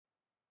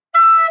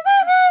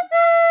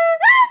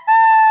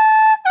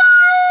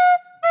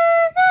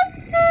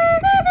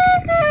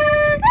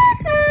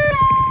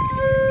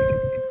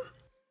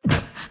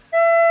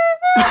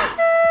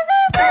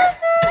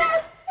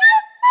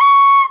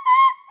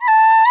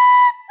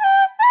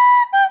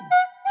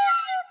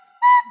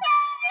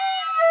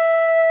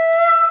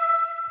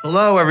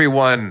Hello,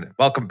 everyone.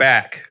 Welcome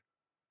back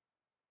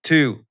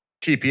to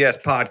TPS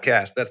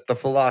Podcast. That's the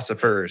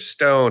Philosophers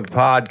Stoned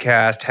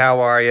Podcast. How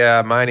are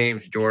ya? My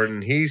name's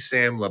Jordan. He's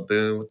Sam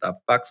Laboon. What the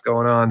fuck's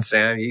going on,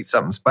 Sam? You eat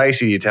something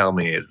spicy, you tell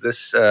me. Is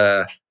this,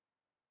 are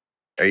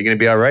you going to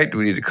be all right? Do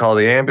we need to call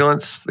the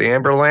ambulance, the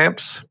amber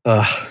lamps?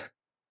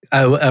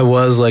 I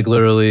was like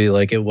literally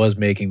like it was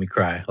making me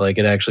cry. Like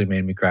it actually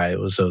made me cry. It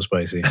was so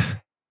spicy.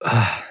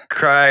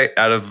 Cry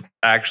out of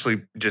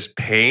actually just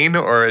pain,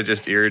 or it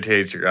just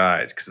irritates your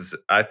eyes? Because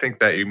I think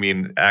that you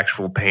mean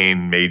actual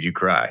pain made you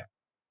cry.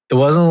 It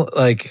wasn't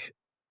like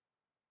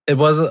I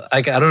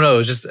don't know.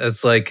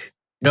 It's like,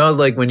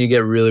 like when you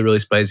get really, really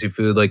spicy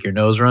food, like your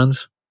nose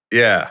runs.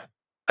 Yeah.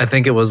 I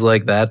think it was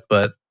like that,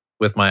 but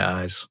with my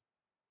eyes.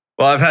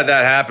 Well, I've had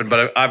that happen,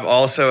 but I've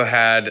also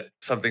had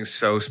something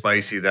so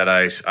spicy that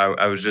I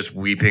was just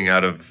weeping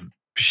out of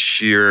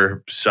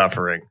sheer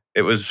suffering.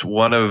 It was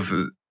one of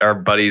our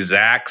buddy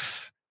Zach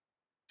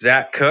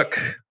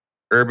Cook,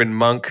 Urban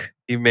Monk.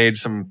 He made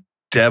some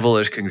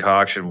devilish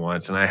concoction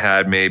once, and I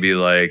had maybe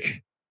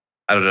like,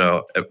 I don't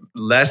know,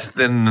 less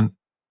than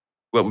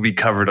what would be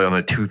covered on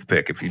a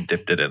toothpick if you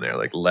dipped it in there,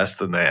 like less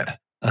than that.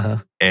 Uh-huh.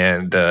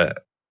 And It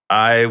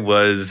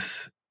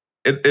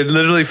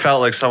literally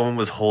felt like someone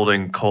was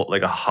holding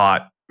like a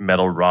hot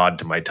metal rod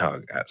to my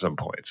tongue at some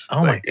points.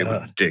 Oh like, my God. It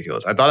was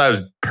ridiculous. I thought I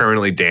was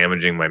permanently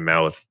damaging my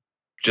mouth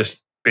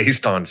just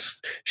based on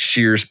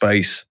sheer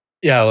spice.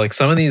 Yeah, like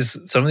some of these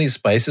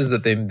spices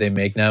that they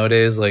make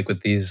nowadays, like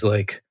with these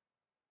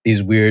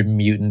weird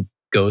mutant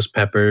ghost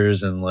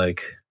peppers and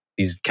like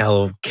these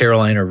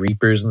Carolina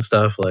Reapers and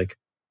stuff, like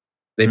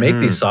they make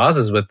these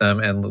sauces with them,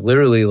 and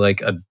literally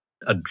like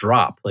a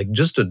drop, like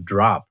just a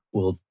drop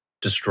will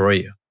destroy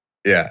you.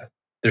 Yeah.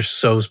 They're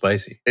so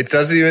spicy. It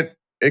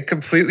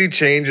completely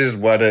changes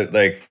what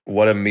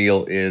a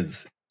meal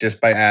is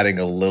just by adding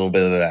a little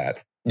bit of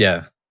that.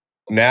 Yeah.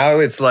 Now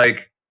it's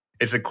like,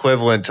 it's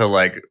equivalent to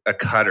like a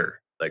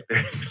cutter. Like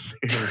they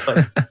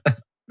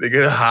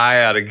get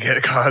high out of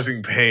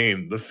causing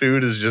pain. The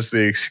food is just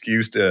the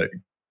excuse to,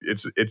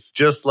 it's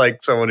just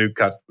like someone who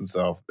cuts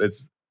themselves.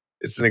 It's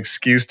an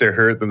excuse to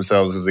hurt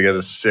themselves because they get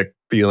a sick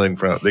feeling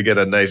from it. They get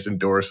a nice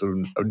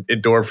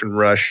endorphin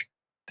rush.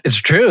 It's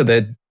true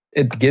that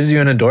it gives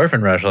you an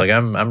endorphin rush. Like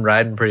I'm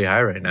riding pretty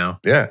high right now.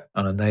 Yeah.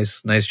 On a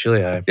nice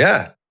chili high.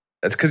 Yeah.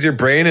 That's because your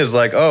brain is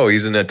like, oh,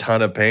 he's in a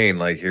ton of pain.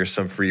 Like, here's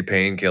some free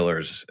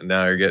painkillers. And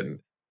now you're getting,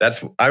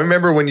 I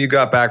remember when you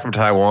got back from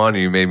Taiwan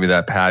and you made me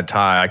that pad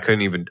thai, I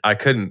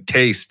couldn't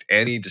taste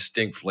any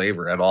distinct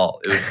flavor at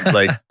all. It was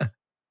like,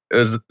 it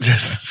was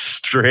just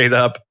straight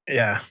up.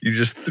 Yeah. You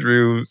just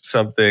threw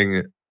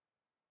something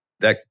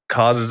that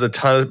causes a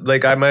ton of,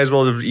 like, I might as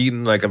well have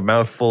eaten like a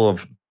mouthful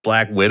of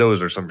Black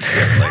Widows or some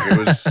shit. Like,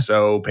 it was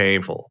so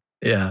painful.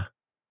 Yeah.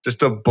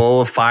 Just a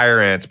bowl of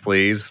fire ants,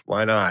 please.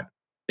 Why not?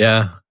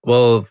 Yeah.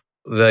 Well,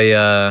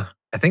 I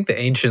think the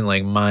ancient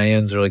like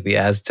Mayans or like the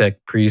Aztec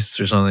priests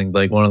or something,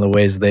 like one of the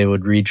ways they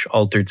would reach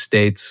altered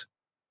states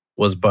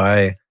was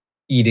by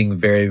eating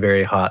very,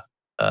 very hot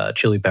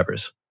chili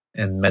peppers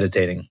and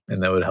meditating,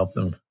 and that would help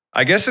them.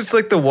 I guess it's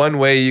like the one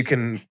way you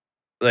can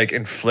like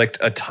inflict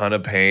a ton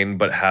of pain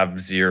but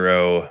have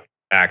zero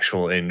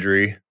actual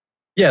injury.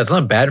 Yeah, it's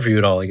not bad for you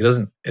at all. Like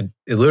it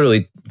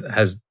literally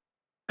has,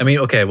 I mean,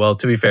 okay, well,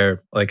 to be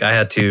fair, like I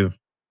had to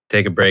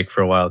take a break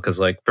for a while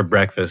because like for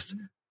breakfast,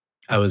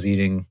 I was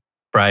eating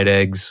fried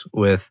eggs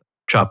with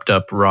chopped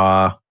up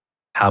raw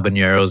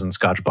habaneros and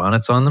Scotch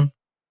bonnets on them.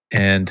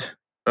 And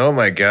oh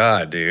my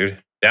God,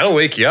 dude. That'll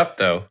wake you up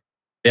though.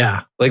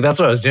 Yeah, like that's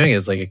what I was doing.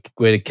 Is like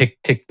a way to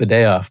kick the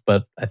day off.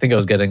 But I think I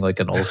was getting like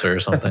an ulcer or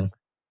something.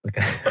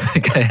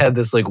 like I had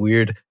this like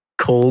weird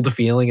cold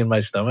feeling in my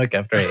stomach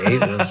after I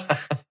ate. It was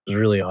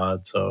really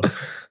odd. So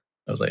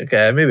I was like,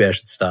 okay, maybe I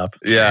should stop.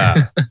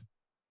 Yeah.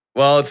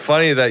 Well, it's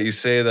funny that you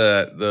say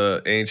that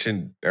the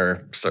ancient,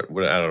 or I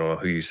don't know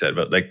who you said,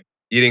 but like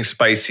eating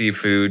spicy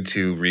food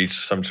to reach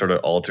some sort of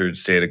altered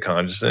state of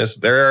consciousness.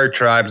 There are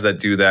tribes that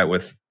do that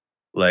with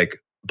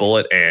like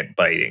bullet ant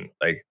biting.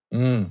 Like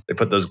they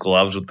put those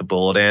gloves with the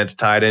bullet ants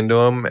tied into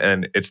them,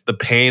 and the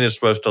pain is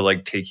supposed to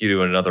like take you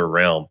to another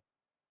realm.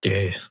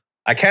 Jeez.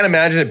 I can't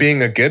imagine it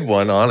being a good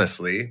one,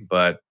 honestly,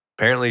 but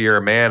apparently you're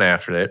a man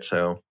after it.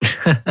 So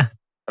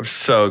I'm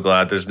so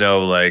glad there's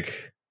no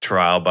like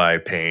trial by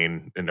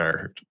pain in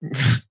our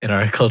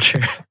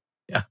culture.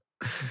 Yeah.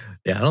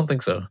 I don't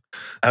think so.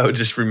 I would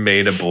just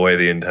remain a boy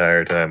the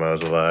entire time I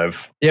was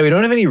alive. Yeah, we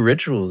don't have any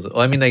rituals.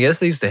 Well, I mean, I guess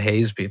they used to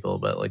haze people,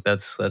 but like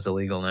that's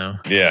illegal now.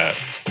 Yeah.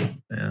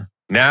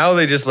 Now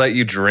they just let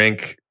you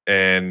drink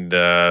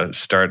and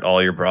start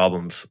all your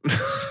problems.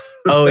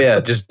 Oh yeah,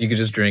 you could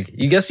just drink.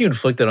 You guess you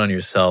inflict it on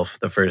yourself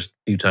the first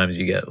few times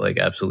you get like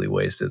absolutely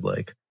wasted.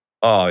 Like,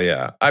 oh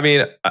yeah. I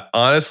mean,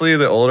 honestly,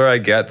 the older I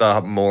get,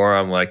 the more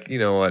I'm like, you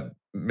know what?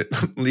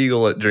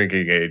 Legal at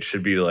drinking age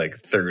should be like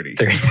 30.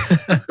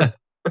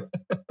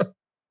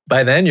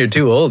 By then, you're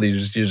too old. You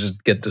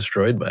just get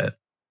destroyed by it.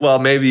 Well,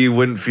 maybe you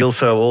wouldn't feel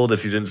so old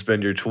if you didn't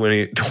spend your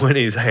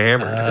 20s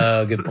hammered.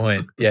 Oh, good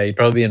point. Yeah, you'd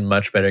probably be in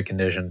much better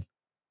condition.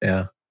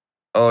 Yeah.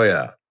 Oh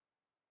yeah.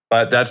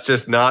 But that's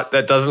just not,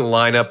 that doesn't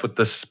line up with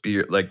the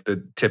spirit, like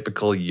the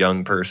typical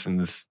young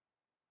person's,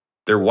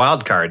 they're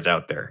wild cards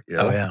out there. You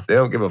know? Oh, yeah. They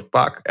don't give a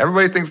fuck.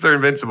 Everybody thinks they're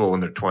invincible when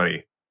they're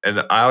 20.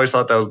 And I always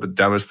thought that was the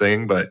dumbest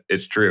thing, but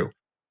it's true.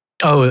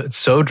 Oh, it's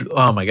so,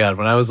 oh my God.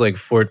 When I was like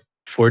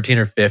 14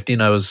 or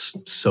 15, I was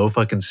so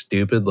fucking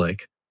stupid.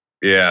 Like,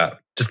 Yeah.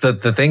 just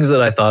the things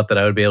that I thought that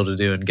I would be able to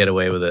do and get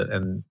away with it.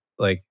 And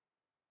like,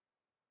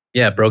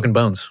 yeah, broken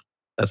bones.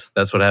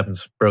 That's what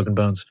happens. Broken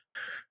bones.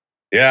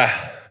 Yeah.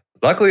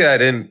 Luckily, I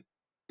didn't,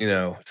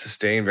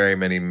 sustain very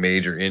many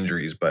major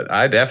injuries, but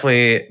I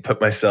definitely put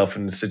myself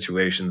in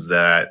situations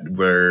that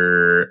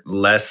were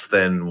less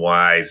than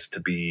wise to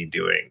be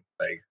doing.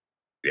 Like,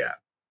 yeah.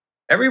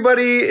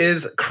 Everybody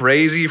is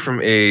crazy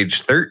from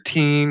age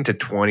 13 to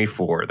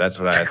 24. That's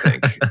what I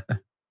think.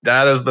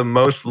 That is the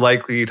most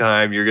likely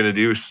time you're going to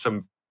do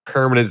some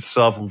permanent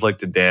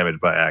self-inflicted damage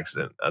by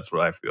accident. That's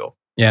what I feel.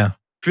 Yeah.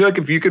 I feel like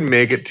if you can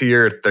make it to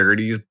your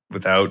 30s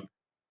without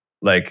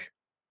like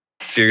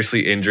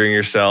seriously injuring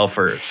yourself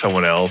or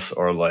someone else,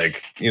 or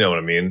like, you know what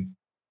I mean,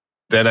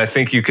 then I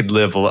think you could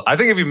live. I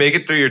think if you make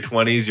it through your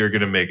 20s, you're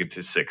going to make it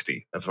to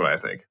 60. That's what I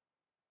think.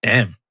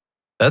 Damn.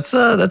 That's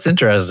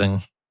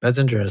interesting. That's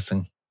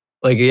interesting.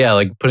 Like, yeah,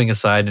 like putting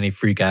aside any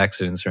freak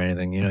accidents or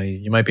anything,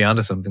 you might be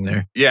onto something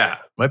there. Yeah.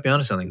 Might be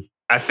onto something.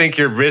 I think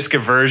your risk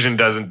aversion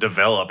doesn't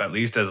develop, at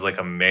least as like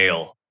a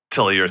male,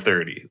 till you're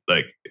 30.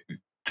 Like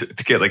to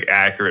get like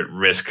accurate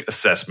risk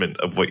assessment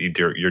of what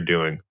you're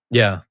doing.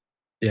 Yeah.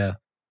 Yeah.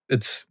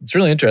 It's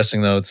really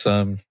interesting though. It's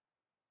I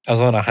was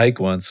on a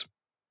hike once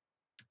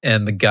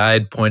and the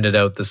guide pointed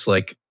out this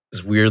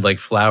weird like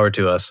flower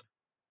to us.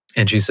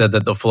 And she said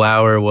that the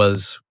flower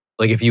was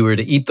like, if you were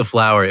to eat the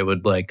flower, it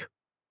would like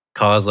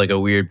cause like a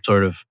weird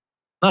sort of,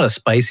 not a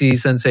spicy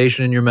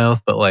sensation in your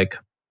mouth, but like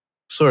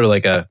sort of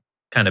like a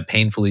kind of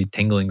painfully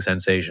tingling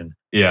sensation.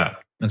 Yeah.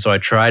 And so I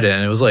tried it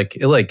and it was like,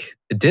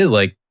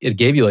 it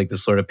gave you like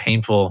this sort of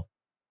painful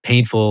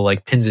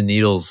like pins and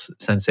needles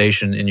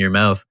sensation in your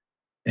mouth.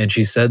 And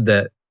she said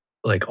that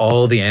like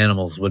all the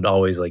animals would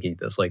always like eat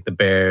this, like the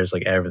bears,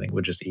 like everything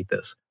would just eat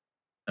this.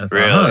 And I thought,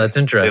 really? Oh, that's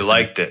interesting. They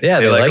liked it. Yeah,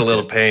 they like a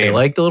little pain. They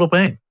liked a little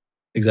pain.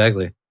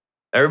 Exactly.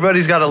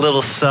 Everybody's got a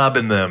little sub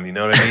in them. You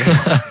know what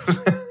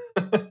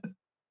I mean?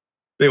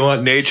 They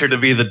want nature to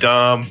be the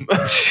dom.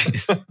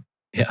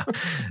 Yeah.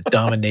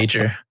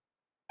 Dominatrix.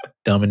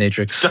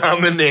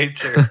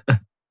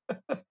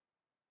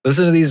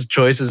 Listen to these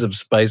choices of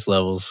spice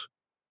levels.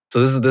 So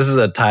this is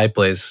a Thai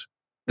place.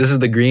 This is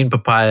the Green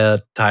Papaya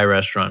Thai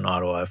restaurant in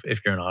Ottawa,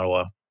 if you're in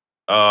Ottawa.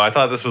 Oh, I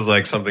thought this was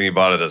like something you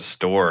bought at a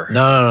store.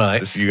 No.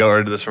 You got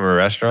ordered this from a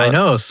restaurant? I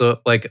know.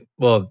 So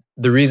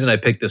the reason I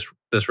picked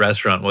this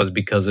restaurant was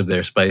because of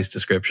their spice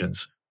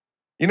descriptions.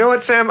 You know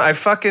what, Sam? I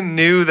fucking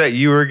knew that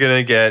you were going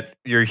to get,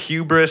 your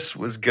hubris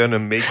was going to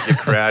make you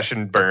crash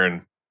and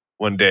burn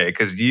one day,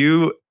 because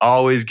you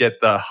always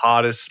get the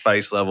hottest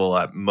spice level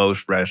at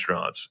most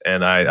restaurants.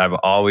 And I've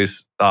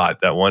always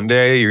thought that one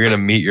day you're going to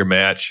meet your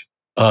match.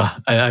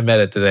 I met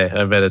it today.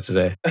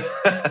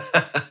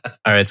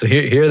 All right, so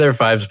here are their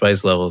 5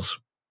 spice levels.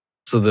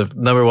 So the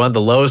number 1,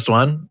 the lowest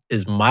one,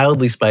 is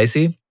mildly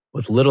spicy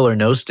with little or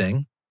no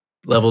sting.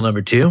 Level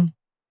number 2,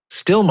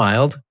 still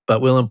mild, but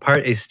will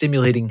impart a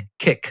stimulating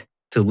kick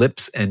to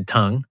lips and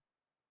tongue.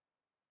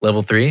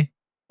 Level 3,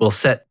 will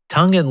set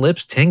tongue and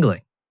lips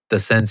tingling. The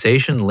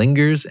sensation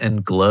lingers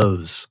and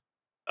glows.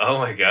 Oh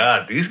my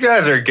God, these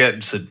guys are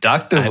getting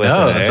seductive. I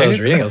know, that's what I was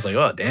reading. I was like,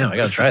 oh, damn, I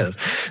got to try this.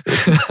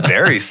 This is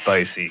very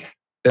spicy.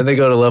 Then they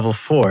go to level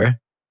 4.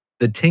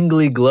 The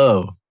tingly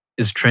glow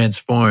is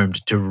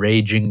transformed to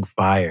raging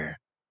fire.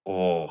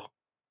 Oh.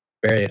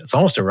 It's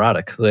almost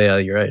erotic. Yeah,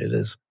 you're right, it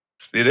is.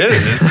 It is.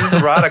 This is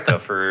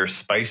erotica for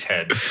spice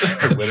heads.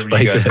 Or whatever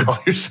Spice you guys heads.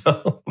 call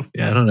yourself.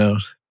 Yeah, I don't know.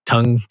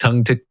 Tongue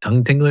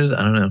tinglers?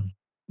 I don't know.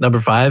 Number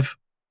 5.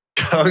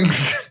 Tongue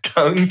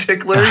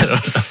ticklers?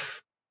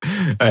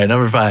 All right,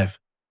 number 5.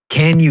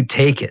 Can you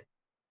take it?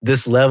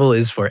 This level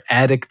is for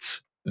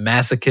addicts,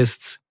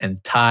 masochists,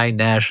 and Thai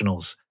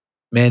nationals.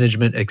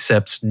 Management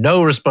accepts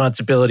no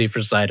responsibility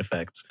for side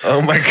effects.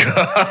 Oh my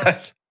God.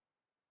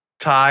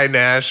 Thai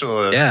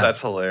nationalists. Yeah.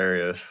 That's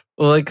hilarious.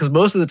 Well, like, because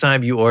most of the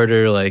time you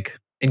order, like,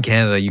 in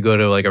Canada, you go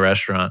to like a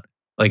restaurant,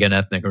 like an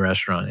ethnic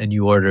restaurant, and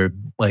you order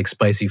like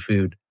spicy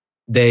food.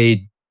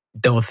 They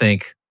don't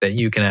think that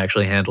you can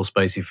actually handle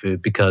spicy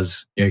food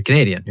because you're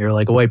Canadian. You're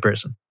like a white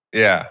person.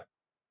 Yeah.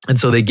 And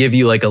so they give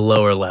you like a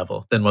lower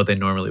level than what they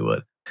normally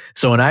would.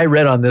 So when I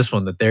read on this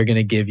one that they're going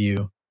to give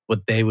you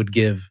what they would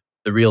give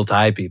the real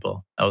Thai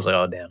people, I was like,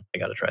 oh, damn, I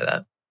got to try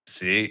that.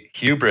 See,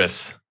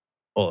 hubris.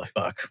 Holy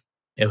fuck.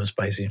 It was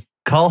spicy.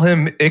 Call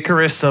him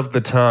Icarus of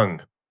the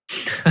tongue.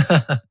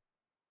 But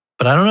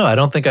I don't know. I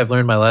don't think I've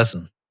learned my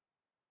lesson.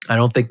 I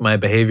don't think my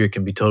behavior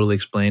can be totally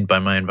explained by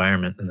my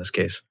environment in this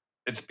case.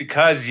 It's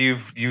because you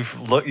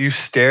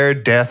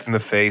stared death in the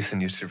face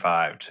and you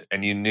survived,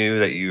 and you knew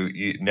that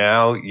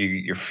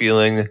you're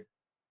feeling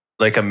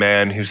like a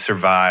man who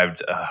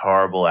survived a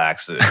horrible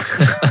accident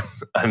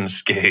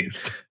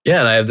unscathed.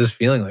 Yeah, and I have this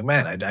feeling like,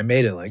 man, I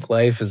made it. Like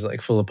life is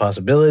like full of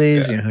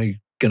possibilities. Yeah. You know, you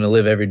gonna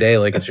live every day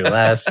like it's your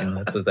last.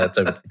 That's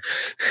everything.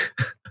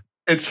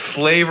 It's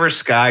flavor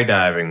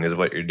skydiving is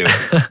what you're doing.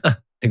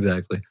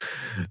 Exactly.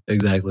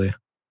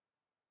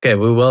 Okay,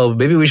 well,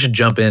 maybe we should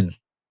jump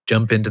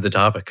into the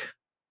topic.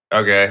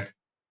 Okay,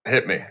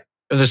 hit me.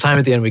 If there's time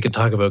at the end, we can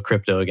talk about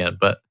crypto again.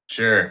 But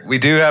sure, we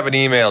do have an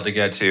email to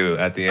get to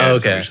at the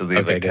end, so we should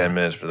leave 10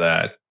 minutes for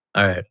that.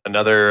 All right.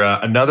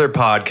 Another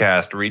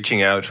podcast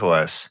reaching out to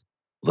us.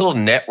 A little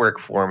network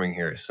forming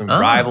here. Some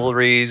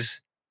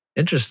rivalries.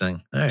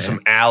 Interesting. All right.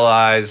 Some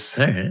allies.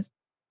 All right.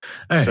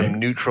 Some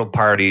neutral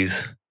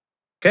parties.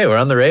 Okay, we're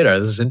on the radar.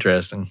 This is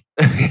interesting.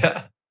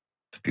 Yeah.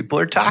 People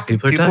are talking.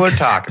 People are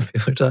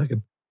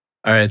talking.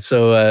 All right.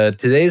 So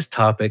today's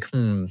topic.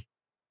 All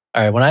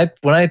right.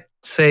 When I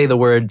say the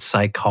word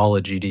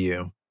psychology to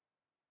you,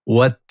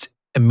 what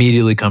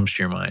immediately comes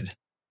to your mind?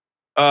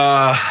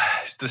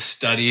 The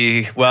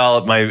study.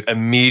 Well, my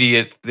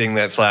immediate thing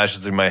that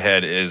flashes in my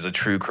head is a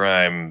true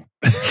crime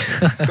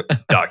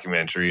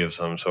documentary of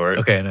some sort.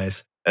 Okay,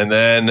 nice. And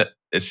then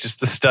it's just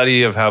the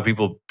study of how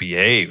people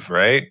behave,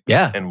 right?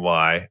 Yeah. And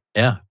why.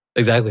 Yeah,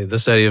 exactly. The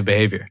study of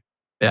behavior.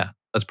 Yeah,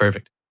 that's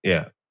perfect.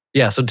 Yeah.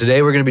 Yeah, so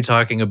today we're going to be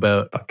talking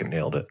about... Fucking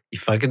nailed it. You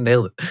fucking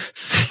nailed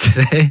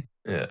it.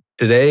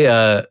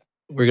 Today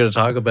we're going to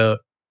talk about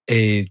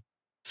a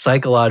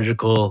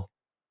psychological...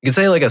 You could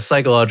say like a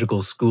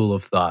psychological school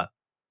of thought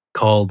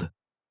called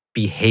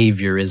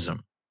behaviorism.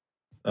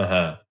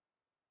 Right,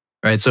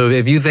 so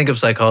if you think of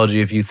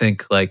psychology, if you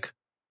think like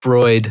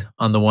Freud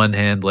on the one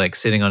hand, like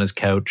sitting on his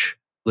couch,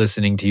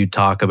 listening to you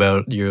talk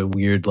about your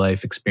weird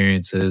life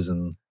experiences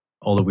and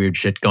all the weird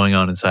shit going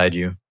on inside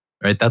you,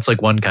 right? That's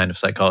like one kind of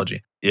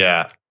psychology.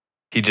 Yeah.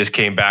 He just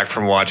came back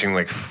from watching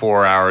like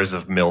 4 hours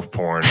of MILF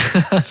porn.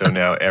 So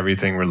now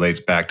everything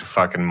relates back to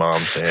fucking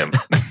moms to him.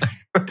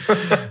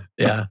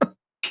 Yeah.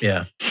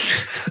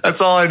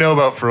 That's all I know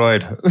about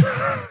Freud.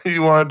 He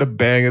wanted to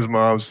bang his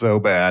mom so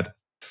bad.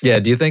 Yeah.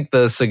 Do you think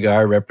the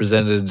cigar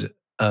represented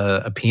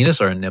a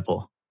penis or a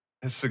nipple?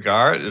 His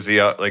cigar? Is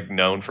he like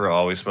known for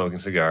always smoking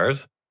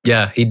cigars?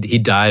 Yeah. He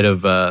died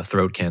of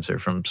throat cancer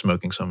from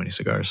smoking so many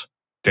cigars.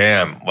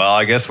 Damn. Well,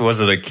 I guess, was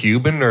it a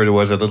Cuban or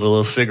was it a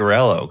little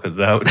cigarello? Because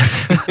that would...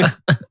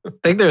 I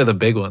think they were the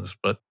big ones,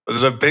 but...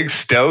 Was it a big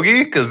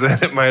stogie? Because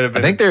then it might have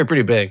been... I think they were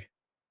pretty big.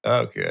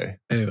 Okay.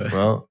 Anyway.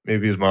 Well,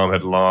 maybe his mom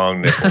had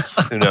long nipples.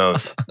 Who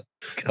knows?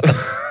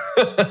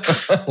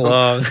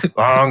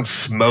 long,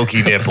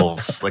 smoky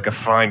nipples, like a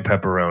fine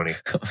pepperoni.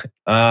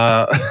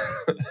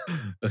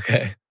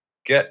 Okay.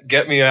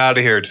 Get me out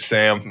of here,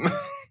 Sam.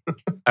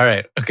 All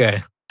right.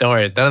 Okay. Don't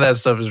worry. None of that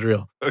stuff is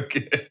real.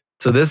 Okay.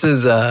 So this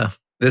is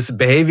this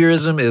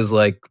behaviorism is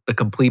like the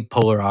complete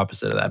polar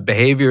opposite of that.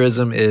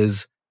 Behaviorism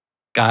is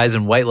guys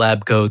in white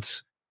lab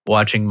coats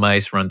watching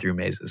mice run through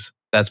mazes.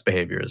 That's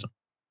behaviorism.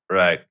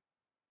 Right.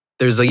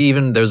 There's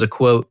a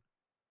quote.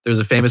 There's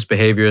a famous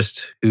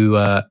behaviorist who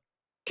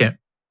can't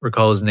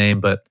recall his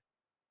name, but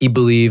he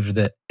believed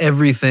that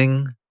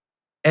everything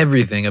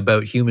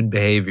about human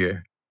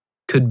behavior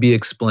could be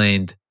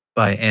explained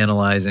by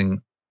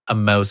analyzing a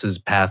mouse's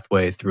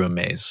pathway through a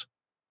maze.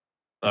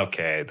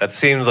 Okay, that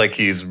seems like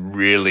he's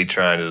really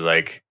trying to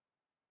like.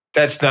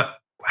 That's not.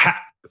 I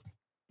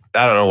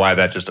don't know why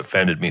that just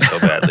offended me so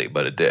badly,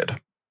 but it did.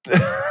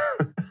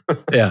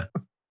 Yeah.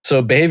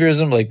 So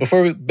behaviorism, like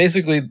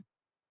basically,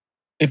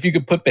 if you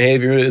could put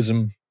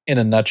behaviorism in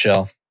a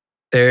nutshell,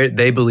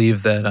 they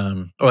believe that,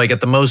 or like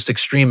at the most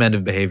extreme end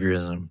of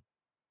behaviorism,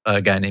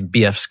 a guy named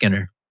B.F.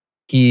 Skinner,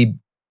 they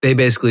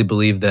basically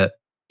believe that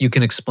you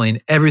can explain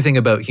everything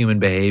about human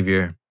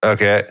behavior.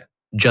 Okay.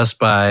 Just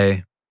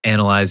by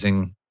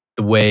analyzing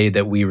the way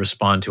that we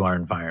respond to our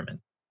environment.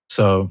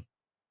 So,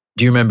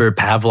 do you remember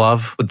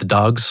Pavlov with the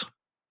dogs?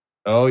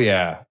 Oh,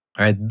 yeah.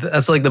 All right.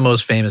 That's like the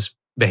most famous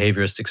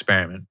behaviorist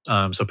experiment.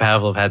 So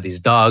Pavlov had these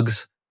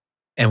dogs,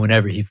 and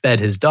whenever he fed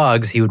his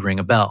dogs, he would ring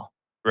a bell.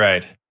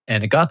 Right.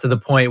 And it got to the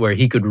point where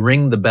he could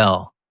ring the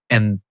bell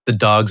and the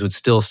dogs would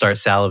still start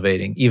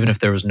salivating, even if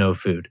there was no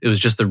food. It was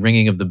just the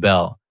ringing of the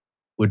bell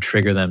would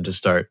trigger them to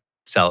start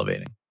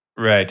salivating.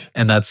 Right.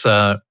 And that's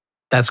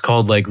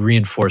called like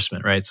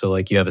reinforcement, right? So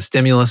like you have a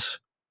stimulus,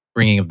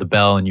 ringing of the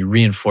bell, and you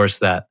reinforce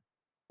that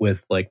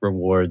with like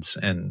rewards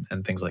and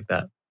things like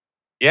that.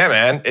 Yeah,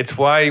 man. It's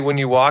why when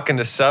you walk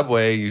into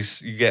Subway, you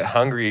get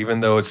hungry,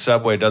 even though it's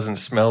Subway doesn't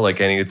smell like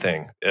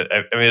anything.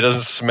 I mean, it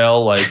doesn't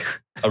smell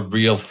like a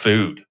real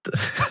food.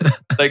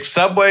 Like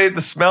Subway,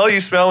 the smell you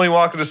smell when you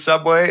walk into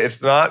Subway,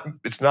 it's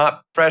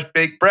not fresh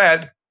baked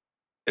bread.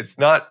 It's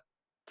not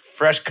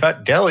fresh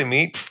cut deli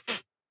meat.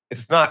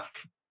 It's not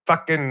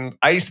fucking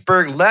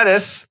iceberg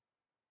lettuce.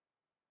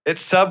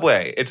 It's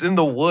Subway. It's in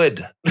the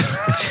wood.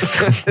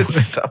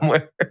 It's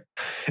somewhere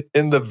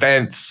in the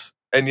vents.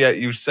 And yet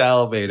you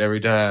salivate every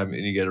time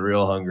and you get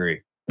real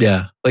hungry.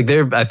 Yeah. Like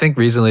I think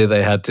recently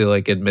they had to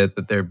like admit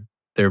that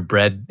their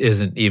bread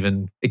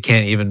it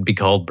can't even be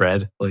called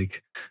bread.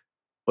 Like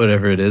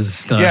whatever it is,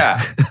 it's not.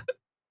 Yeah.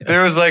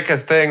 There was like a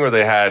thing where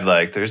they had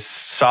like, there's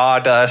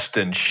sawdust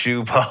and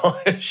shoe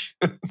polish.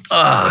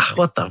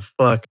 What the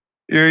fuck?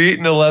 You're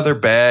eating a leather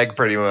bag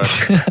pretty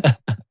much.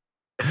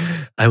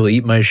 I will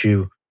eat my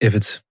shoe if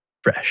it's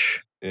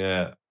fresh.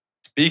 Yeah.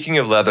 Speaking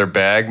of leather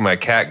bag, my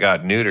cat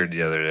got neutered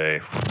the other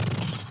day.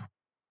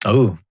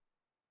 Oh,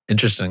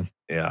 interesting.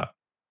 Yeah.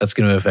 That's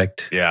going to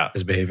affect Yeah.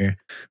 his behavior.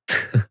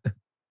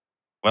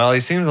 Well, he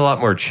seems a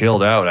lot more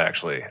chilled out,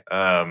 actually.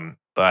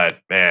 But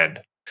man,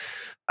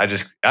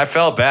 I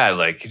felt bad.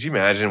 Like, could you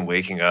imagine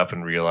waking up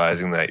and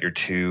realizing that your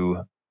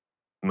two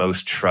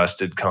most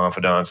trusted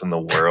confidants in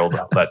the world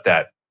let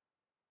that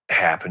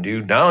happen to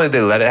you? Not only did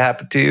they let it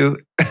happen to you,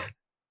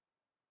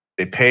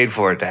 they paid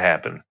for it to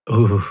happen.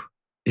 Ooh,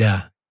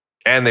 yeah.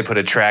 And they put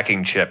a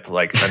tracking chip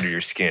like under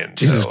your skin.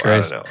 Jesus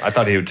Christ. I don't know. I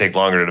thought he would take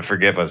longer to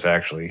forgive us,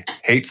 actually.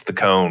 Hates the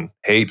cone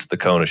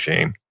of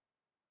shame.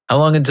 How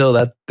long until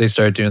that they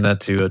start doing that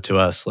to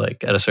us?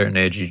 Like at a certain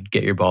age, you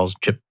get your balls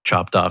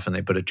chopped off and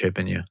they put a chip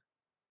in you.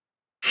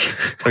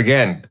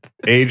 Again,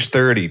 age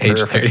 30. Age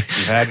Perfect. 30.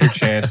 You've had your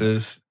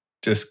chances.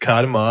 Just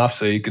cut them off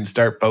so you can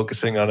start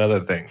focusing on other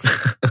things.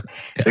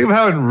 Yeah. Think of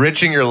how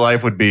enriching your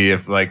life would be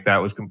if like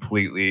that was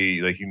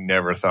completely like you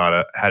never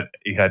thought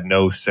you had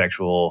no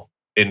sexual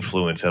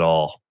influence at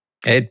all.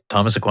 Hey,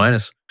 Thomas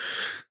Aquinas.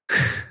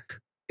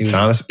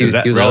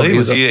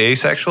 Was he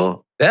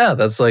asexual? Yeah,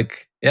 that's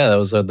like that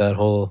was that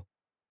whole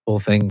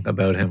thing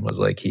about him was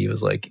like he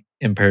was like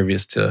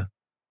impervious to.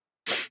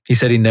 He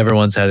said he never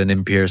once had an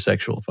impure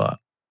sexual thought.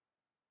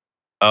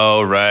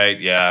 Oh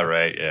right,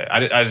 yeah.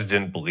 I just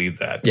didn't believe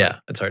that. Yeah,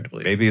 it's hard to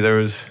believe. Maybe there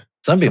was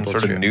some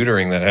sort of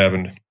neutering that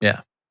happened.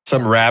 Yeah.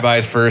 Some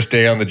rabbi's first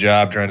day on the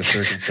job trying to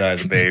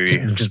circumcise a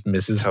baby. Just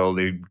misses.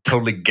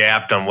 Totally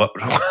gapped on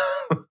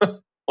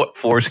what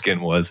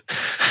foreskin was.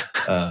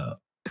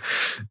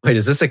 Wait,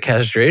 is this a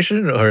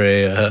castration or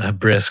a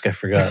brisk? I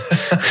forgot.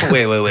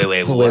 Wait.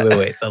 Wait.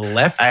 The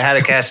left? I had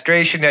a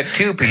castration at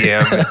 2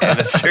 p.m. and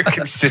a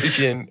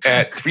circumcision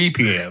at 3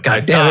 p.m.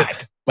 God damn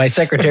it. My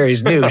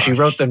secretary's new. She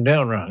wrote them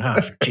down wrong. Oh,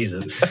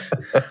 Jesus.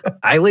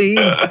 Eileen,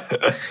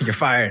 you're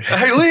fired.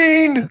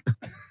 Eileen!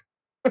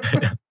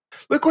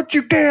 Look what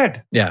you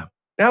did. Yeah.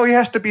 Now he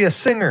has to be a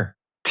singer.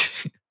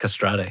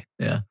 Castrate.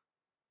 Yeah.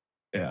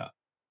 Yeah.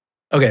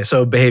 Okay,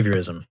 so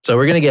behaviorism. So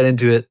we're going to get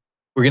into it.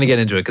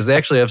 Because they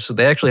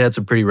actually had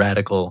some pretty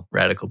radical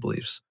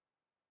beliefs.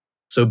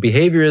 So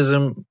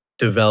behaviorism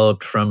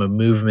developed from a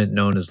movement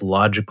known as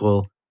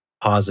logical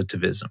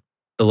positivism.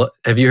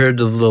 Have you heard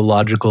of the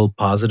logical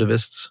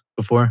positivists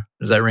before?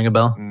 Does that ring a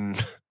bell?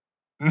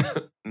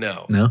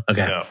 No. No?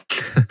 Okay. No.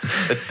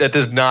 That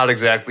does not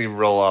exactly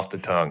roll off the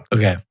tongue.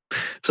 Okay.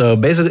 So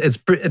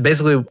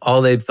basically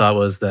all they thought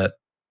was that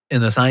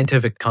in a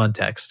scientific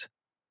context,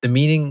 the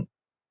meaning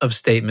of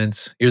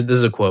statements, this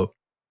is a quote,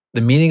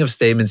 the meaning of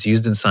statements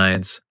used in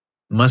science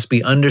must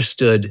be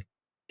understood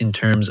in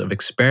terms of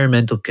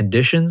experimental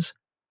conditions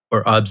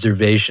or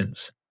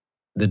observations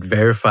that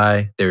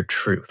verify their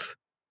truth.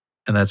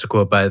 And that's a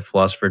quote by the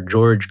philosopher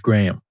George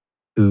Graham,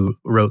 who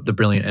wrote the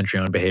brilliant entry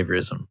on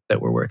behaviorism that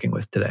we're working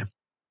with today.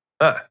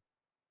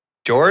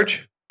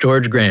 George?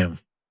 George Graham.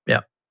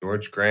 Yeah.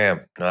 George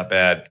Graham. Not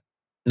bad.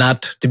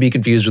 Not to be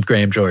confused with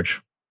Graham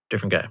George.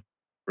 Different guy.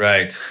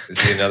 Right.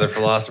 Is he another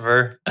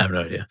philosopher? I have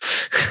no idea.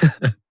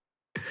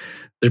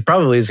 There's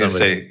probably somebody.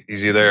 Say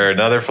he's either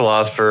another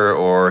philosopher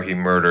or he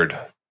murdered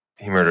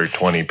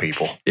 20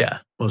 people. Yeah,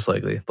 most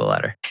likely the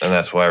latter. And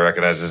that's why I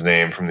recognize his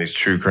name from these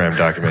true crime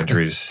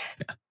documentaries.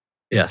 Yeah.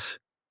 Yes.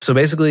 So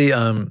basically,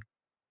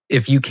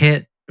 if you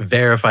can't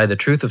verify the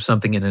truth of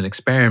something in an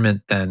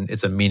experiment, then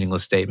it's a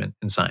meaningless statement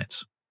in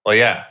science. Well,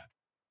 yeah.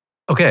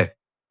 Okay.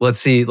 Let's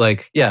see.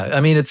 I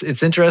mean,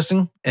 it's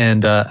interesting,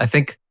 and I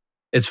think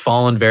it's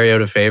fallen very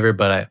out of favor.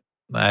 But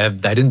I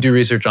didn't do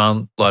research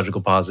on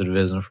logical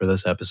positivism for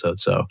this episode,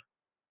 so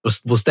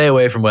we'll stay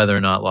away from whether or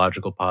not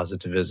logical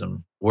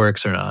positivism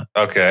works or not.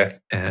 Okay.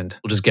 And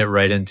we'll get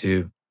right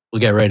into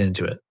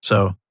it.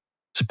 So,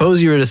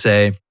 suppose you were to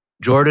say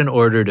Jordan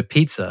ordered a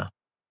pizza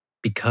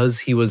because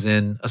he was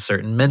in a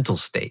certain mental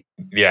state.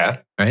 Yeah.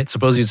 Right?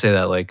 Suppose you say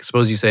that.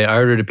 Suppose you say I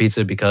ordered a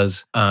pizza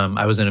because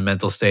I was in a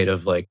mental state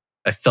of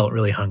I felt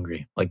really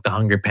hungry. Like the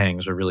hunger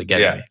pangs were really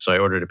getting me. So I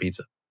ordered a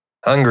pizza.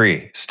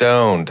 Hungry,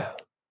 stoned.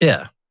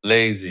 Yeah.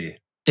 Lazy.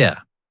 Yeah.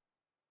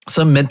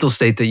 Some mental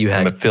state that you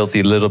had. I'm a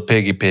filthy little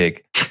piggy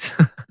pig.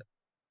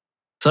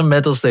 Some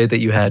mental state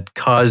that you had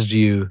caused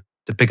you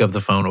to pick up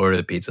the phone, order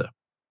the pizza.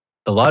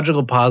 The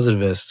logical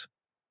positivist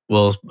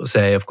will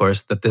say, of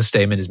course, that this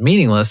statement is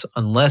meaningless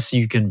unless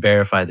you can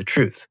verify the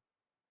truth.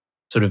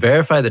 So to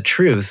verify the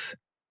truth,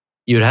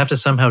 you would have to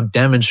somehow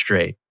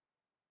demonstrate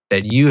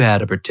that you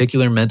had a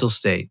particular mental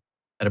state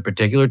at a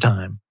particular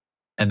time,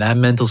 and that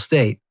mental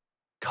state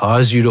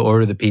caused you to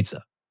order the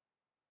pizza.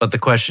 But the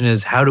question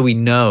is, how do we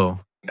know?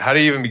 How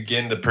do you even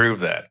begin to prove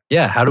that?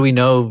 Yeah, how do we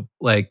know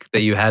that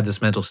you had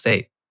this mental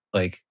state?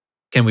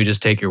 Can we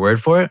just take your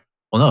word for it?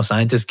 Well, no,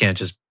 scientists can't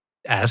just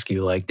ask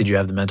you, did you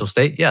have the mental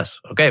state? Yes.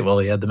 Okay,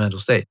 well, you had the mental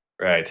state.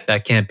 Right.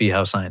 That can't be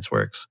how science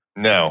works.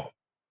 No.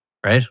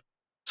 Right?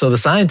 So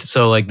this led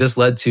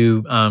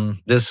to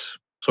this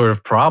sort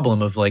of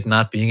problem of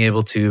not being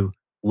able to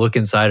look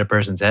inside a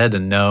person's head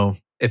and know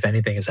if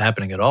anything is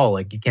happening at all.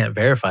 You can't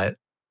verify it.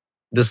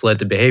 This led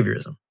to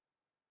behaviorism.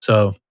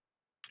 So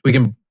We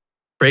can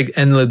break,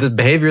 and the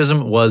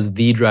behaviorism was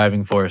the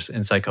driving force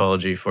in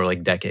psychology for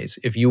like decades.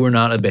 If you were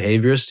not a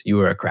behaviorist, you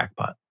were a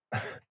crackpot.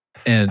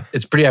 And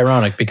it's pretty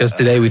ironic because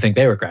today we think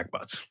they were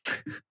crackpots.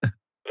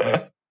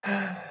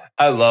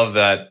 I love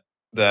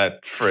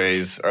that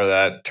phrase or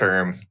that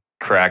term,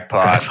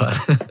 crackpot.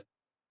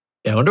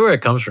 Yeah, I wonder where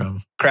it comes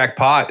from.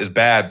 Crackpot is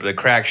bad, but a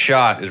crack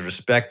shot is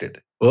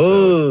respected. Whoa,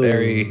 so it's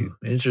very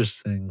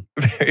interesting.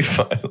 Very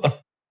fine line.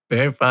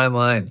 Very fine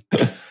line.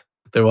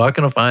 They're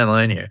walking a fine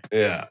line here.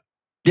 Yeah.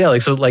 Yeah,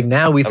 like so like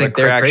now we think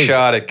a they're crack crazy.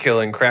 shot at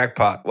killing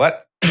crackpot.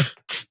 What?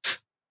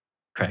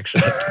 Crack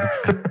shot.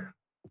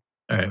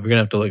 All right, we're going to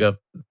have to look up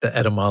the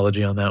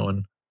etymology on that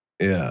one.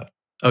 Yeah.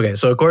 Okay,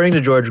 so according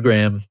to George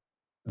Graham,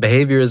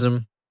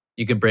 behaviorism,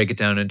 you can break it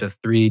down into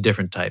 3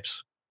 different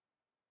types.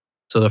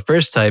 So the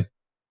first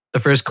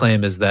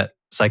claim is that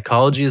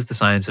psychology is the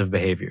science of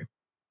behavior.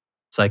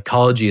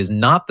 Psychology is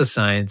not the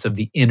science of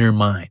the inner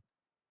mind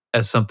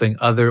as something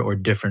other or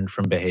different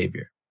from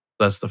behavior.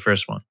 That's the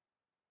first one.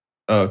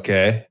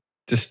 Okay.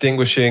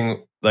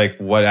 Distinguishing like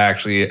what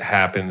actually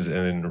happens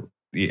in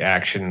the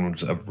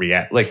actions of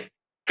like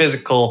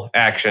physical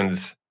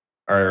actions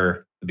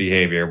are the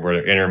behavior, where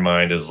their inner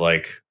mind is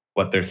like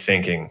what they're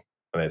thinking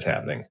when it's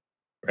happening,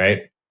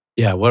 right?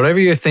 Yeah, whatever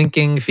you're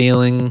thinking,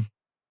 feeling,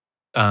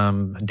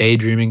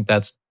 daydreaming,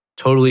 that's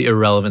totally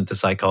irrelevant to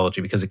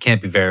psychology because it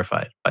can't be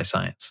verified by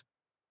science.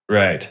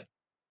 Right.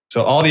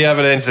 So all the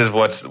evidence is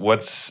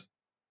what's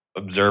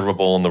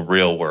observable in the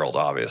real world,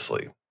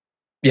 obviously.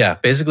 Yeah,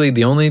 basically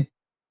the only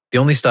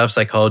stuff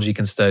psychology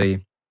can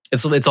study,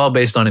 it's all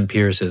based on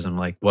empiricism,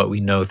 like what we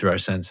know through our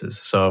senses.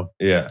 So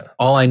yeah,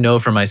 all I know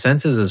from my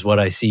senses is what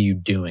I see you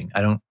doing.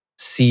 I don't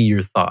see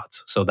your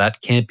thoughts, so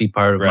that can't be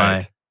part of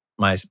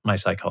my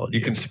psychology.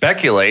 You can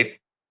speculate,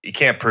 you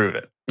can't prove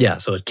it. Yeah,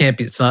 so it can't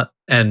be. It's not.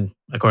 And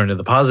according to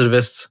the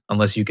positivists,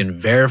 unless you can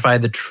verify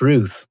the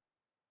truth,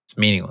 it's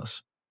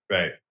meaningless.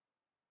 Right.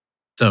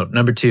 So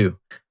number 2,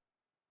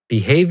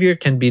 behavior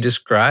can be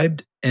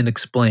described and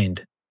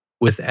explained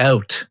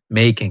without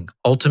making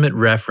ultimate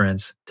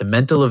reference to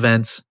mental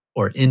events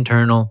or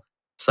internal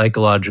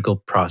psychological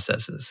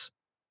processes.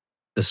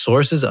 The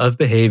sources of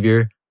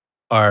behavior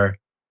are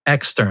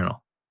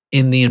external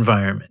in the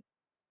environment,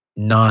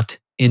 not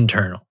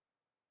internal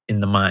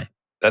in the mind.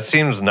 That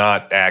seems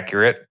not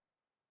accurate,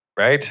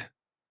 right?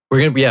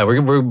 We're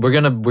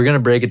gonna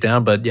break it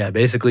down, but yeah,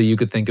 basically you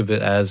could think of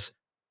it as,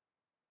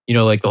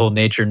 like the whole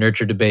nature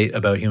nurture debate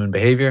about human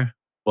behavior.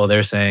 Well,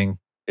 they're saying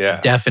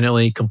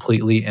definitely,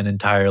 completely, and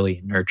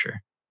entirely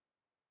nurture.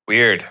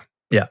 Weird.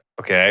 Yeah.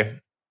 Okay.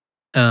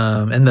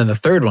 And then the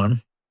third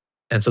one,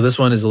 and so this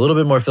one is a little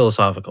bit more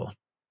philosophical.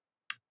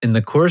 In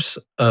the course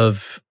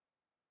of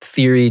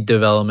theory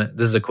development,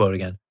 this is a quote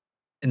again.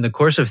 In the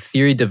course of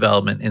theory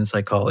development in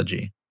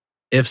psychology,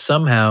 if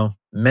somehow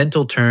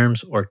mental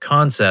terms or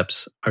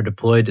concepts are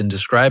deployed in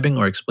describing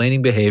or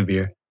explaining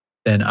behavior,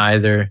 then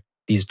either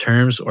these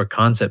terms or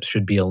concepts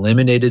should be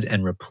eliminated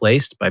and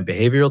replaced by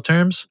behavioral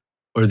terms,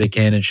 or they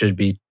can and should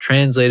be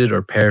translated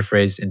or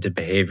paraphrased into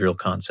behavioral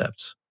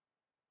concepts.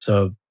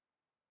 So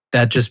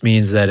that just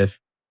means that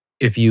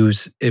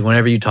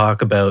whenever you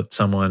talk about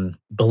someone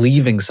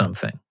believing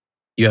something,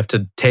 you have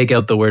to take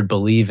out the word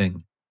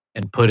believing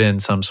and put in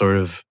some sort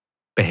of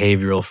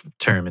behavioral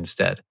term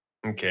instead.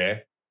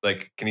 Okay.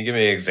 Like, can you give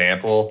me an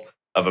example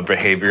of a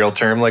behavioral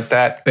term like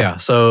that? Yeah.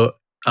 So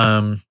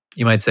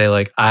you might say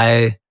like,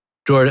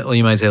 Jordan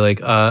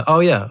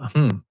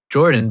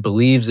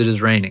believes it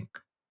is raining.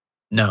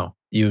 No,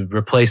 you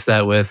replace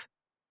that with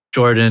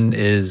Jordan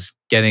is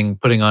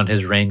putting on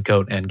his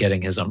raincoat and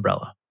getting his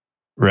umbrella.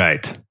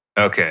 Right.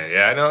 Okay.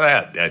 Yeah, I know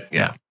that.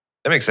 Yeah.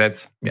 That makes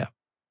sense. Yeah.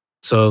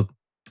 So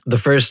the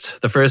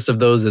first of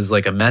those is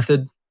like a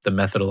method, the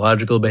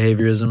methodological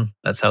behaviorism.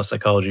 That's how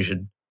psychology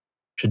should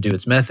do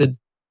its method.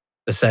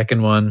 The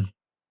second one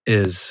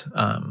is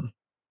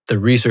the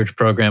research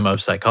program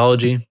of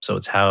psychology. So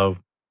it's how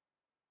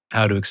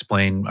to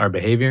explain our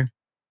behavior.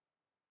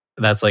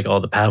 That's like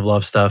all the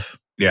Pavlov stuff.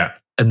 Yeah.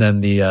 And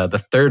then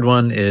the third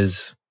one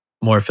is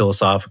more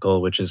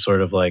philosophical, which is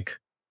sort of like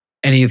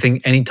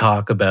any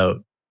talk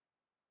about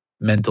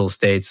mental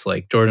states,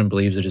 like Jordan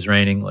believes it is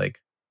raining. Like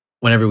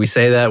whenever we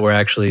say that, we're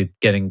actually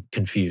getting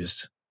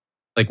confused.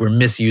 Like we're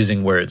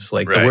misusing words.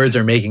 Like the words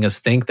are making us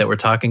think that we're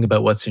talking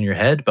about what's in your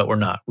head, but we're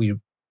not.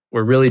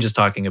 We're really just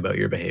talking about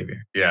your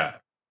behavior. Yeah.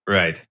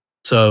 Right.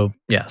 So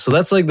so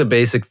that's like the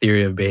basic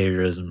theory of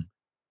behaviorism.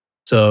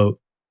 So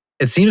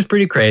it seems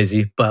pretty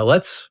crazy, but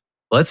let's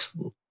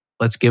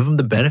give them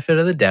the benefit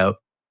of the doubt.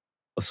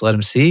 Let's let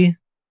them see,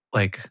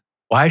 like,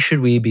 why should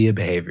we be a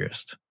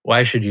behaviorist?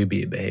 Why should you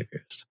be a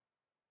behaviorist?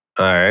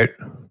 All right.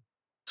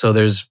 So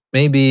there's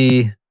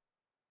three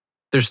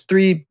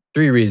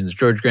reasons.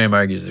 George Graham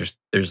argues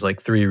there's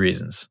like 3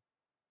 reasons.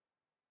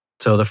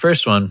 So the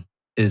first one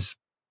is,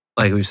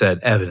 like we said,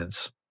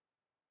 evidence.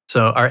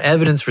 So our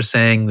evidence for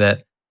saying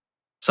that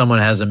someone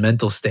has a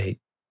mental state,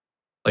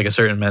 like a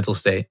certain mental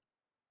state,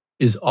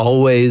 is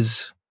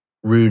always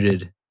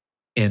rooted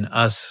in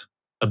us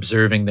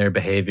observing their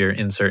behavior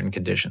in certain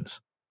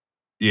conditions.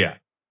 Yeah.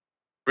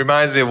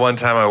 reminds me of one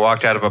time I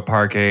walked out of a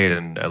parkade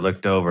and I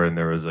looked over and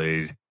there was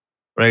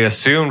what I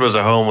assumed was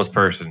a homeless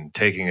person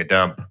taking a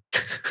dump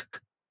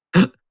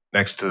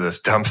next to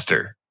this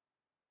dumpster.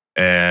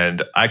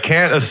 And I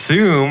can't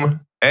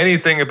assume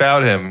anything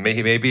about him.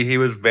 Maybe he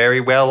was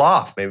very well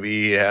off.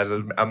 Maybe he has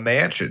a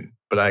mansion.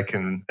 But I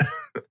can,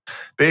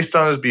 based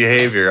on his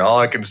behavior, all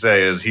I can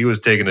say is he was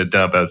taking a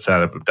dump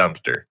outside of a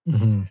dumpster.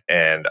 Mm-hmm.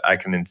 And I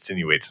can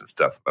insinuate some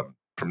stuff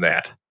from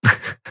that.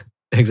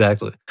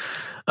 Exactly.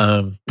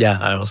 Yeah,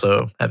 I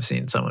also have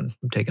seen someone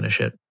taking a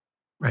shit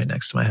right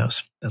next to my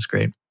house. That's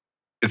great.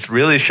 It's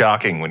really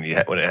shocking when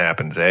it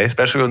happens,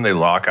 especially when they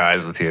lock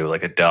eyes with you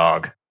like a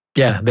dog.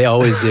 Yeah, they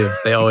always do.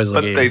 They always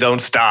look but at they you.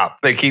 Don't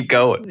stop. They keep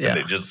going. Yeah. And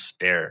they just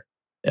stare.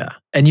 Yeah.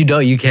 And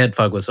you can't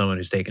fuck with someone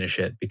who's taking a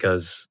shit,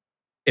 because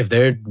if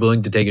they're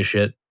willing to take a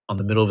shit on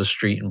the middle of a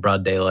street in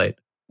broad daylight,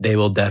 they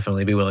will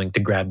definitely be willing to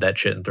grab that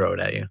shit and throw it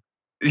at you.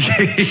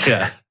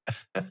 Yeah.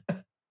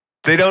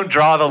 They don't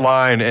draw the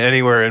line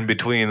anywhere in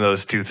between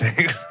those two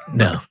things.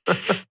 No.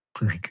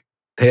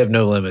 They have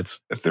no limits.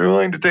 If they're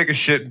willing to take a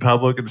shit in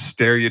public and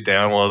stare you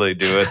down while they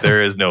do it,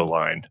 there is no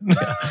line.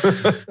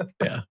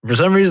 Yeah. For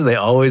some reason, they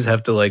always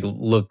have to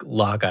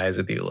lock eyes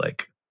with you,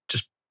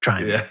 just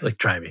try me,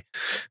 try me.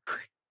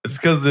 It's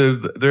because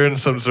they're in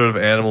some sort of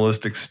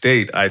animalistic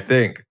state, I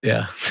think.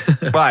 Yeah.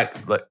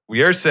 but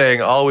we are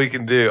saying all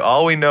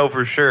we know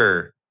for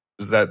sure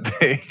is that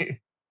they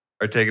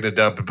are taking a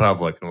dump in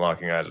public and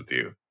locking eyes with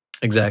you.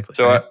 Exactly.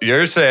 So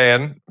you're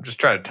saying, I'm just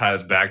trying to tie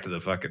this back to the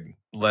fucking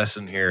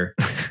lesson here.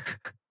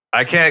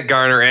 I can't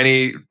garner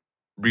any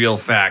real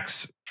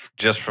facts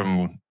just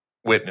from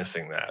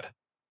witnessing that.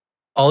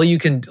 All you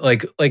can,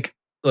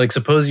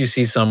 suppose you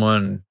see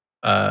someone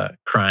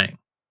crying.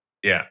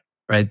 Yeah.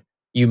 Right?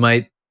 You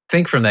might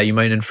think from that, you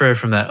might infer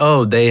from that,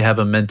 oh, they have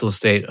a mental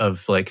state of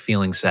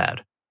feeling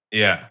sad.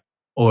 Yeah.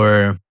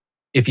 Or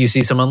if you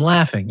see someone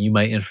laughing, you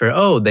might infer,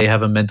 oh, they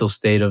have a mental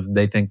state of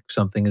they think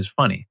something is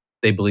funny.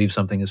 They believe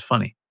something is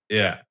funny.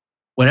 Yeah.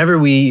 Whenever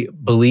we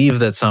believe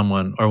that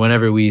someone, or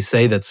whenever we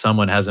say that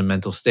someone has a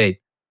mental state,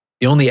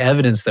 the only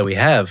evidence that we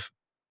have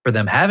for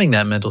them having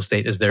that mental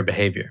state is their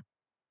behavior.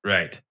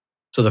 Right.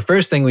 So the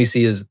first thing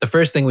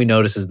we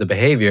notice is the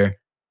behavior,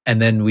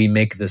 and then we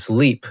make this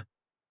leap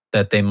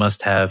that they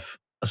must have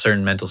a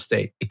certain mental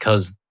state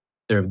because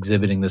they're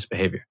exhibiting this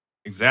behavior.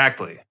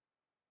 Exactly.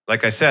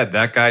 Like I said,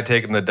 that guy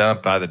taking the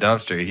dump by the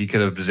dumpster, he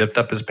could have zipped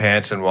up his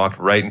pants and walked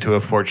right into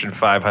a Fortune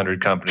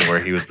 500 company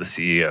where he was the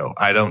CEO.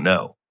 I don't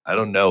know. I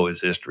don't know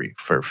his history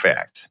for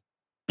facts.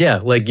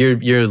 Yeah,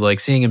 you're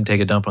seeing him take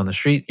a dump on the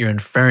street. You're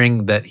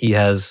inferring that he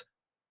has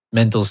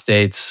mental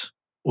states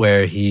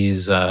where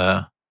he's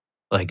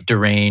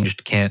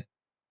deranged, can't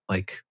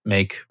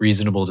make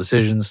reasonable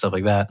decisions, stuff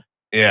like that.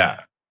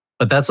 Yeah.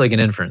 But that's an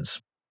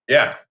inference.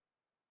 Yeah.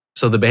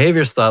 So the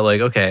behaviorists thought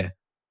okay,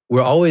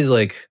 we're always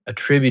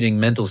attributing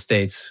mental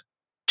states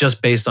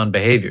just based on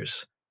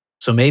behaviors.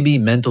 So maybe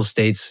mental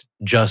states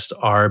just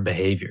are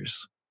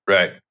behaviors.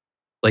 Right.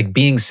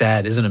 Being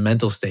sad isn't a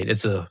mental state.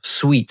 It's a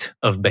suite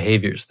of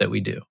behaviors that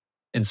we do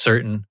in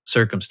certain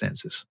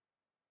circumstances.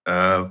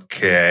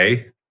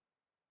 Okay.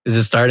 Is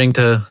it starting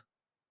to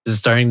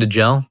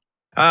gel?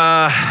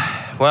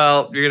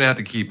 Well, you're gonna have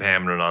to keep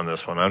hammering on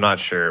this one. I'm not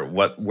sure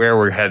where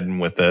we're heading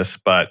with this,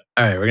 but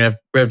all right, we're gonna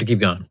have to keep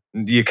going.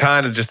 You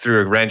kind of just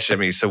threw a wrench at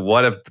me. So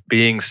what if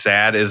being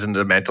sad isn't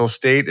a mental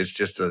state? It's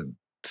just a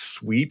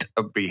suite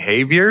of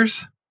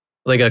behaviors?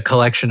 A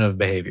collection of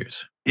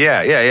behaviors.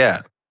 Yeah.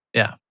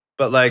 Yeah.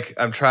 But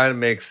I'm trying to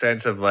make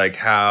sense of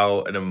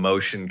how an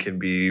emotion can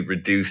be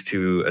reduced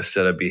to a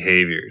set of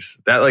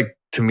behaviors. That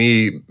to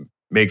me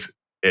makes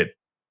it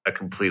a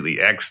completely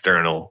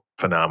external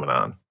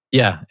phenomenon.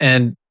 Yeah,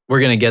 and we're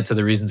going to get to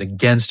the reasons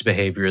against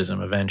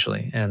behaviorism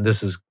eventually, and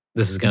this is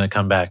going to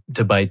come back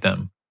to bite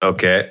them.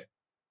 Okay.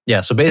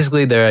 Yeah, so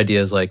basically their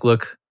idea is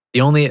look,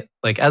 the only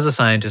as a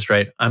scientist,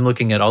 right? I'm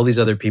looking at all these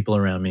other people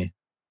around me.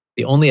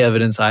 The only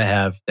evidence I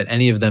have that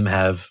any of them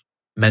have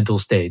mental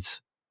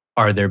states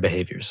are their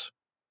behaviors.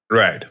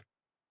 Right.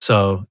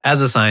 So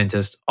as a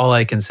scientist, all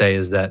I can say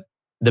is that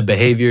the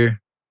behavior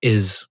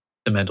is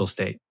the mental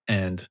state,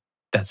 and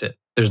that's it.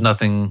 There's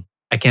nothing,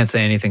 I can't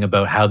say anything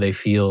about how they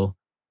feel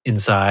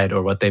inside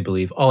or what they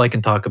believe. All I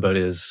can talk about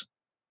is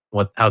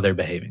how they're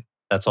behaving.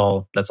 That's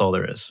all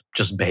there is.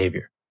 Just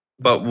behavior.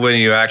 But when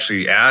you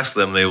actually ask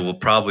them, they will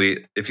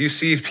probably, if you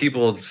see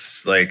people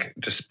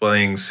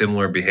displaying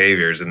similar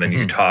behaviors and then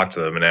you talk to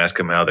them and ask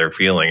them how they're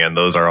feeling and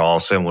those are all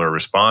similar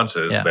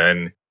responses,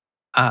 then...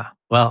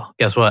 well,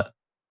 guess what?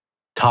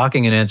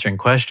 Talking and answering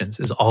questions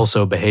is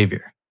also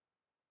behavior.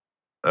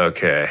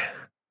 Okay.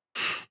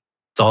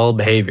 It's all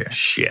behavior.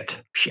 Shit.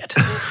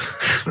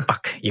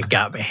 Fuck, you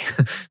got me.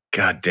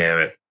 God damn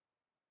it.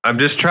 I'm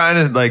just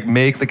trying to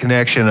make the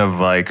connection of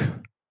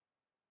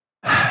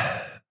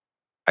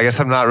I guess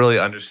I'm not really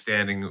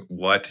understanding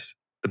what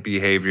the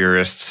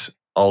behaviorists'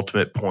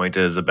 ultimate point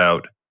is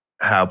about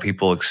how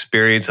people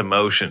experience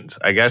emotions.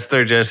 I guess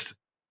they're just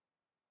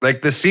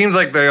this seems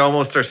like they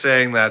almost are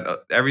saying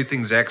that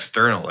everything's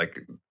external.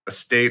 A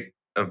state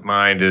of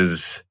mind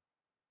is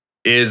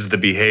is the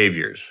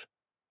behaviors.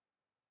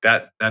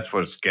 That's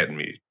what's getting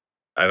me.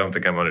 I don't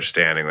think I'm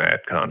understanding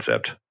that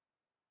concept.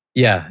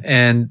 Yeah,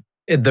 and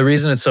the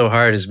reason it's so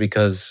hard is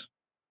because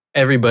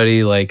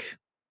everybody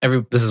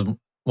this is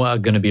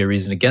going to be a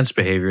reason against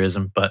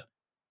behaviorism, but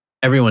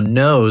everyone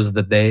knows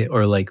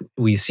that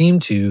we seem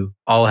to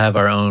all have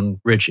our own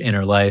rich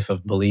inner life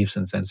of beliefs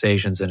and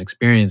sensations and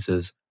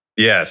experiences.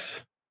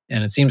 Yes.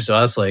 And it seems to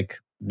us like,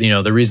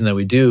 the reason that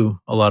we do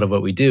a lot of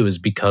what we do is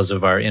because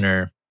of our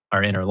inner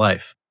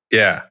life.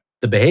 Yeah.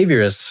 The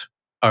behaviorists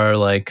are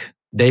like,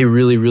 they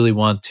really, really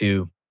want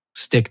to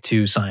stick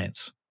to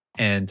science.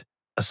 And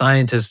a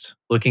scientist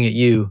looking at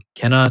you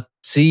cannot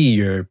see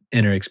your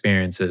inner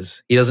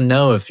experiences. He doesn't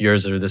know if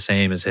yours are the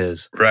same as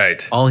his.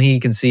 Right. All he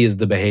can see is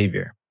the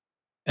behavior.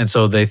 And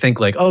so they think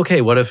like, oh,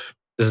 okay, what if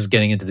this is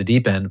getting into the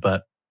deep end,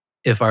 but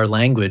if our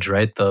language,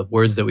 right, the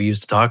words that we use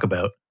to talk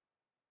about,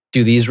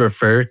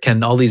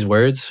 can all these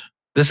words,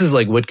 this is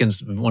like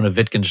one of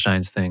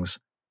Wittgenstein's things,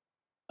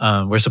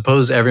 where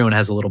suppose everyone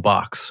has a little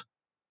box.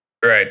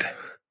 Right.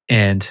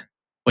 And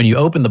when you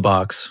open the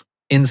box,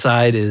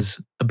 inside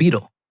is a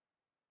beetle,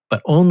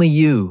 but only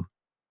you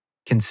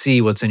can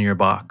see what's in your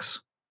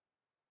box.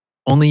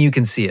 Only you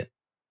can see it.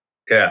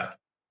 Yeah.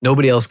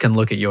 Nobody else can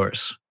look at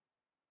yours.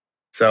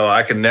 So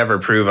I can never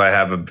prove I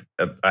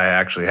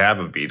actually have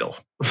a beetle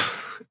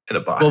in a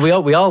box.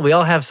 Well, we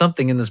all have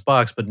something in this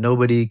box, but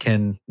nobody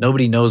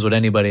knows what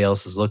anybody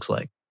else's looks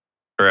like.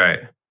 Right.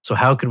 So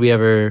how could we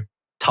ever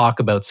talk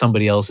about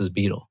somebody else's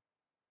beetle?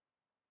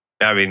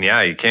 I mean,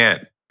 yeah, you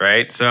can't,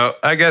 right? So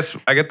I guess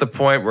I get the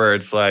point where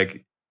it's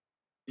like,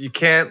 you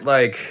can't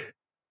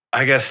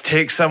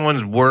take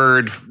someone's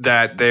word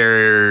that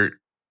they're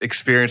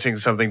experiencing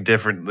something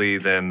differently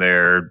than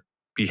their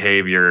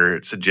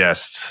behavior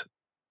suggests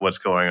what's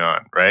going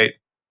on, right?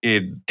 You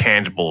need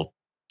tangible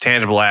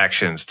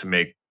actions to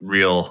make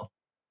real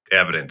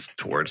evidence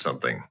towards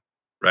something,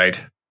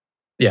 right?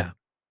 Yeah.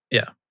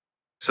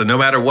 So no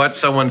matter what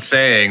someone's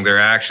saying, their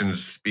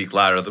actions speak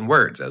louder than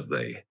words, as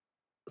they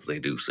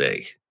do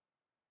say.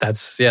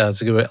 That's a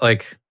good way.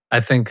 Like,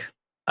 I think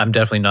I'm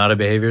definitely not a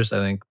behaviorist.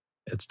 I think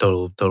it's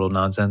total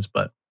nonsense,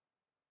 but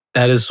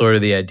that is sort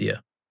of the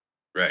idea.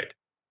 Right.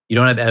 You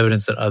don't have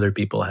evidence that other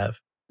people have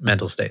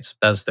mental states.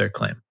 That's their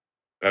claim.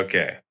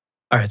 Okay.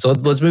 All right, so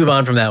let's move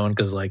on from that one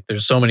because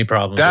there's so many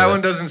problems. That one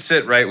doesn't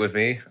sit right with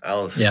me.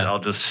 I'll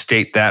just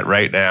state that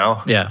right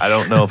now. Yeah. I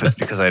don't know if it's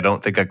because I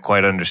don't think I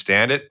quite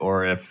understand it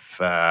or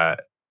if I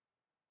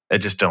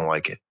just don't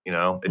like it.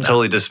 It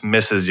totally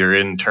dismisses your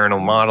internal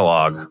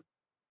monologue.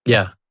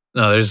 Yeah.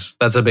 No,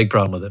 that's a big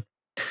problem with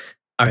it.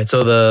 All right,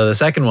 so the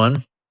second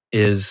one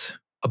is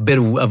a bit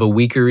of a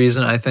weaker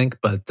reason, I think,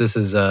 but this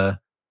is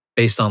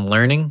based on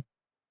learning.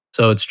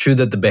 So it's true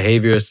that the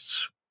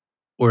behaviorists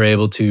were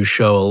able to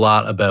show a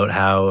lot about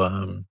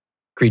how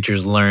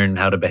creatures learn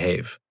how to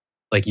behave.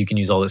 Like you can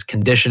use all this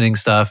conditioning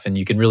stuff and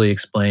you can really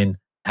explain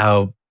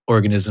how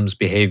organisms'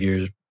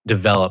 behavior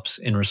develops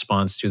in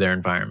response to their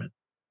environment.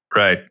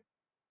 Right.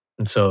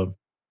 And so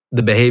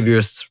the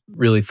behaviorists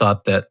really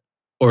thought that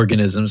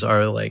organisms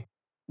are like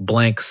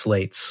blank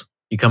slates.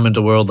 You come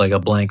into the world like a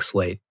blank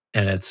slate,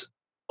 and it's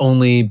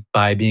only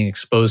by being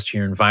exposed to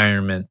your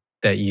environment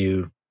that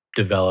you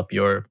develop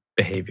your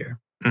behavior.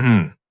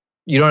 Mm-hmm.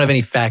 You don't have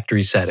any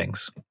factory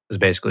settings, is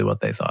basically what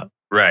they thought.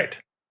 Right.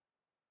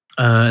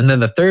 And then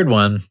the third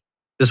one,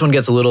 this one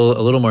gets a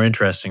little more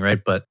interesting, right?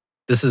 But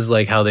this is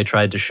like how they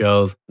tried to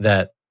show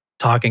that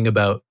talking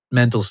about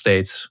mental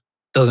states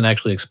doesn't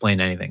actually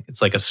explain anything.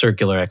 It's like a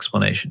circular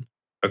explanation.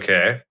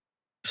 Okay.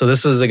 So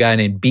this is a guy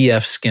named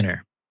B.F.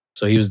 Skinner.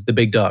 So he was the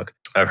big dog.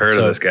 I've heard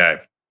of this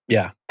guy.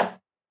 Yeah.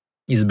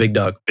 He's a big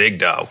dog. Big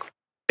dog.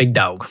 Big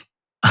dog.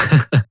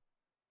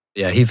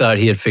 Yeah, he thought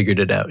he had figured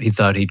it out. He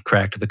thought he'd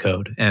cracked the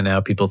code, and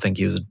now people think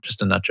he was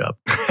just a nut job.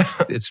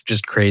 It's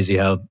just crazy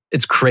how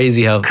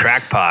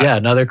crackpot. Yeah,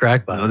 another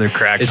crackpot. Another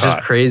crackpot. It's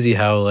just crazy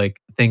how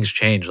things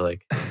change.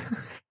 Like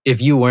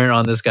if you weren't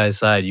on this guy's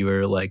side, you were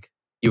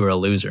a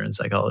loser in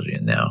psychology,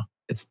 and now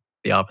it's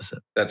the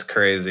opposite. That's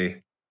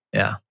crazy.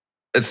 Yeah.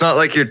 It's not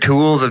like your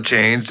tools have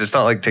changed. It's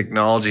not like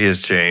technology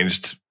has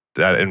changed.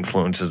 That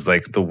influences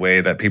the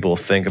way that people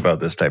think about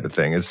this type of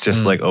thing. It's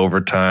just over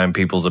time,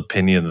 people's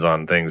opinions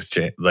on things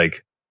change.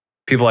 Like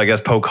people, I guess,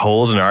 poke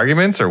holes in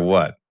arguments or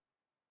what?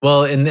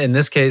 Well, in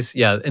this case,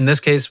 yeah. In this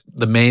case,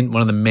 one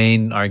of the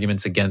main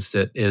arguments against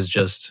it is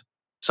just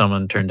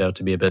someone turned out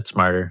to be a bit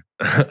smarter.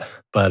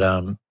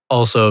 But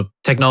also,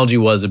 technology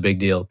was a big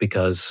deal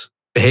because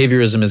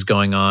behaviorism is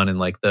going on in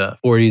the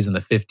 40s and the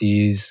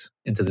 50s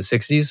into the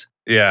 60s.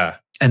 Yeah.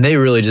 And they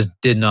really just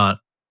did not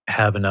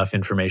have enough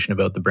information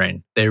about the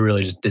brain. They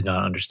really just did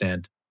not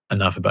understand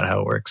enough about how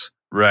it works.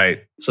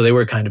 Right. So they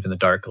were kind of in the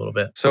dark a little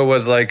bit. So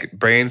was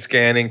brain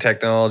scanning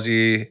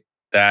technology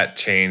that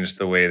changed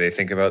the way they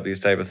think about these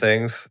type of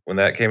things when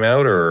that came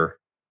out, or?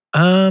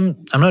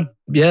 I'm not.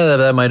 Yeah,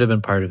 that might have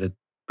been part of it,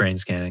 brain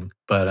scanning.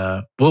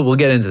 But we'll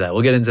get into that.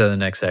 We'll get into the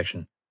next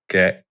section.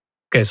 Okay.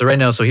 So right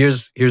now,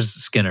 here's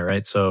Skinner,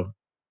 right? So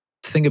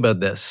think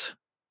about this.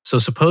 So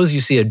suppose you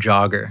see a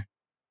jogger,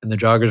 and the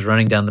jogger's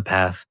running down the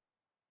path,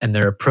 and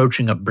they're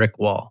approaching a brick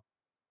wall.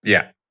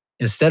 Yeah.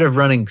 Instead of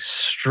running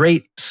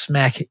straight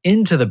smack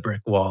into the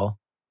brick wall,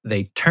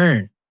 they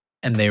turn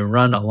and they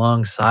run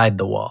alongside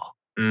the wall.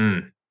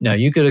 Now,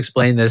 you could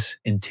explain this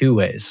in two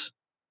ways.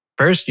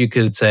 First, you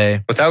could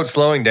say... Without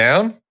slowing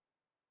down?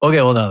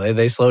 Okay, well, no,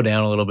 they slow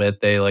down a little bit.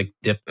 They like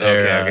dip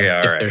their,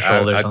 their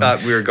shoulders. I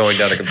thought we were going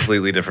down a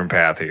completely different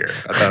path here.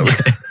 I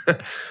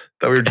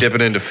thought we were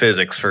dipping into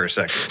physics for a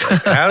second.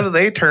 Like, how do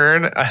they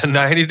turn a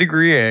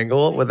 90-degree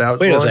angle without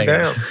slowing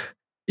down?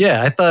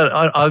 Yeah, I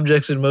thought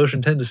objects in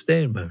motion tend to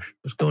stay in motion.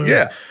 What's going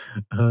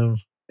on?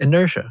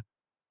 Inertia.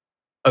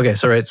 Okay,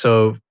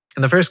 so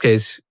in the first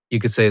case, you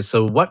could say,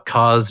 so what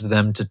caused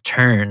them to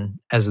turn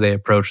as they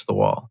approached the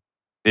wall?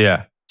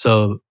 Yeah.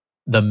 So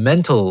the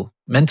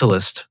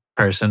mentalist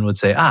person would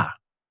say,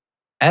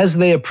 as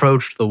they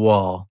approached the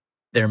wall,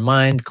 their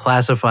mind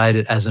classified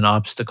it as an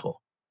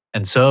obstacle.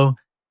 And so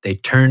they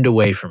turned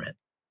away from it.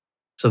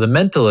 So the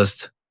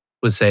mentalist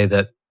would say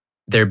that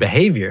their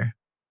behavior,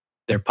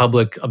 their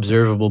public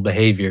observable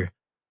behavior,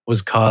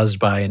 was caused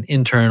by an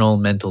internal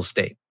mental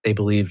state. They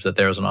believed that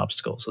there was an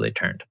obstacle, so they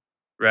turned.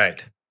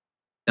 Right.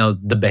 Now,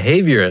 the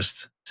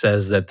behaviorist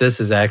says that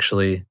this is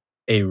actually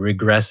a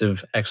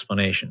regressive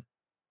explanation.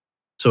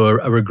 So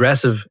a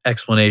regressive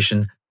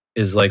explanation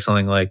is like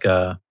something like,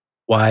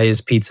 why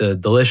is pizza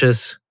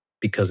delicious?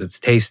 Because it's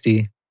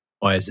tasty.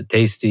 Why is it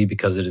tasty?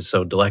 Because it is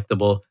so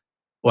delectable.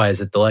 Why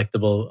is it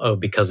delectable? Oh,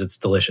 because it's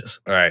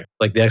delicious. All right.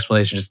 Like the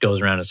explanation just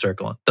goes around in a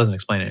circle and doesn't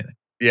explain anything.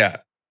 Yeah.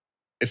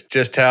 It's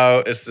just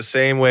it's the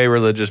same way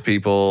religious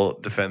people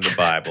defend the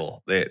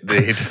Bible. They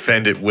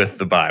defend it with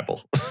the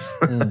Bible.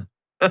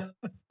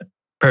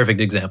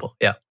 Perfect example.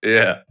 Yeah.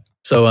 Yeah.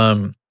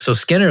 So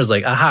Skinner is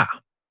like, aha.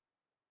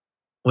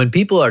 When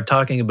people are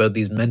talking about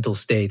these mental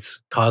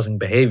states causing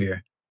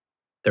behavior,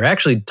 they're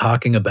actually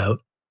talking about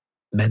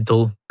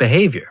mental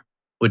behavior,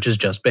 which is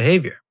just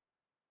behavior.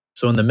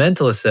 So when the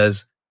mentalist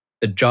says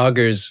the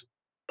jogger's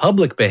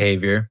public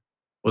behavior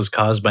was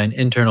caused by an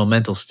internal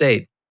mental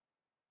state,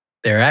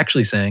 they're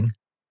actually saying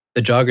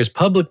the jogger's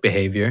public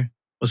behavior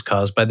was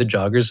caused by the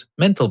jogger's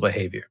mental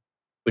behavior,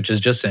 which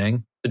is just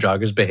saying the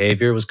jogger's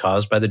behavior was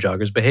caused by the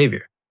jogger's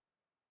behavior.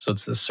 So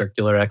it's this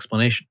circular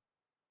explanation.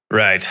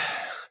 Right.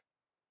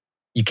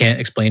 You can't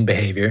explain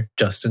behavior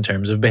just in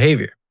terms of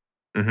behavior.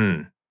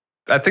 Mm-hmm.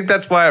 I think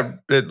that's why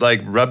it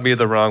like rubbed me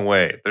the wrong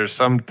way. There's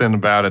something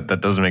about it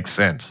that doesn't make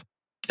sense.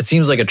 It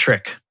seems like a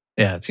trick.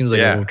 Yeah, it seems like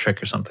a little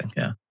trick or something.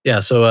 Yeah. Yeah,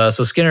 so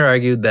Skinner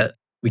argued that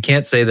we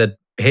can't say that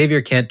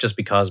behavior can't just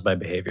be caused by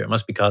behavior. It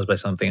must be caused by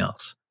something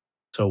else.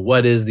 So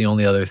what is the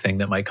only other thing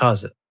that might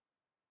cause it?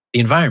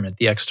 The environment,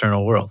 the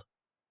external world.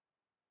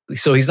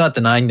 So he's not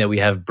denying that we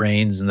have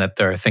brains and that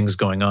there are things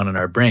going on in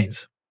our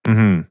brains.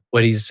 Mm-hmm.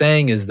 What he's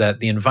saying is that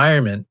the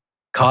environment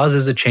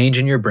causes a change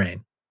in your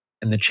brain,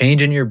 and the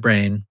change in your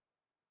brain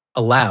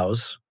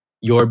allows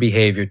your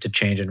behavior to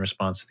change in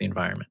response to the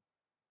environment.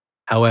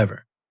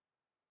 However,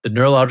 the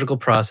neurological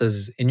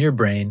processes in your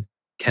brain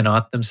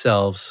cannot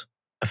themselves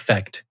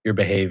affect your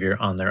behavior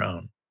on their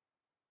own.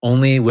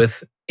 Only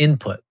with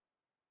input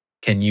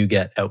can you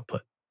get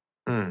output.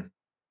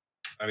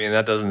 I mean,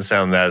 that doesn't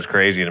sound as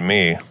crazy to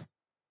me.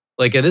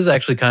 Like it is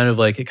actually kind of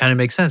like, it kind of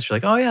makes sense. You're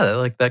like, oh yeah,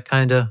 like it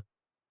kind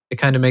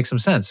of makes some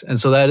sense. And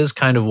so that is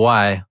kind of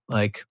why,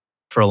 like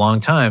for a long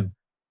time,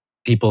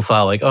 people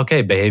thought like,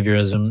 okay,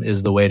 behaviorism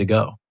is the way to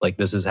go. Like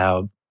this is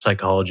how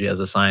psychology as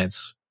a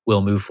science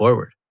will move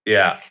forward.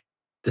 Yeah.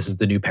 This is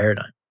the new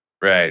paradigm.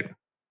 Right.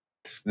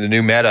 It's the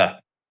new meta.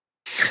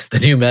 The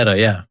new meta,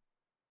 yeah.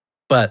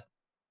 But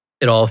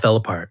it all fell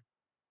apart.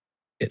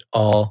 It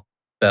all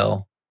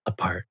fell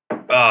apart.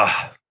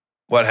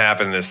 What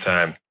happened this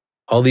time?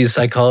 All these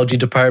psychology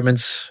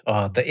departments,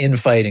 the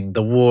infighting,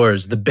 the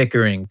wars, the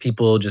bickering,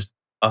 people just,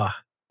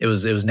 it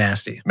was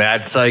nasty.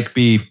 Mad psych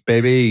beef,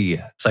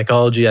 baby.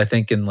 Psychology, I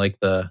think in like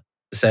the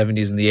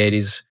 70s and the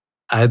 80s,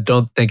 I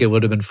don't think it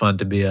would have been fun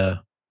to be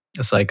a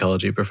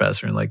psychology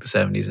professor in like the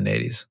 70s and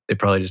 80s. They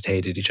probably just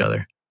hated each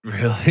other.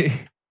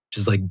 Really?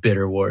 Just like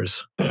bitter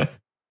wars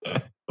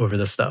over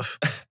this stuff.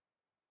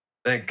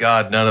 Thank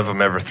God none of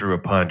them ever threw a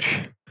punch.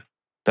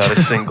 Not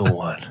a single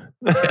one.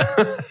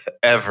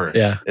 Ever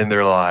in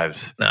their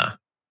lives. No.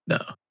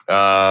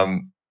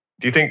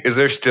 Do you think, is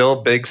there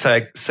still big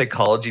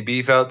psychology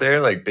beef out there?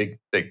 Like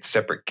big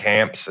separate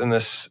camps in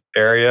this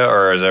area?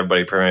 Or is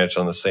everybody pretty much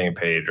on the same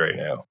page right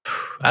now?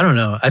 I don't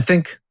know. I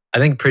think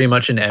pretty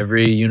much in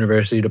every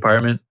university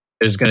department,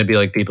 there's going to be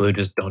like people who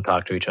just don't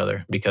talk to each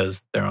other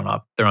because they're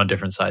on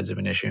different sides of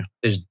an issue.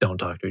 They just don't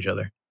talk to each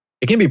other.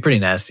 It can be pretty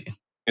nasty.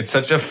 It's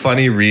such a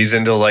funny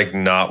reason to like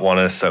not want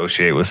to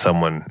associate with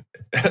someone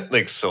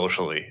like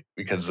socially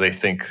because they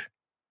think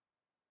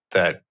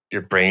that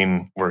your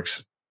brain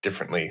works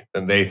differently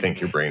than they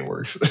think your brain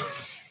works.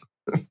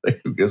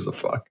 Like, who gives a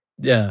fuck?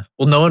 Yeah.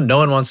 Well, no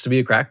one wants to be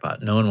a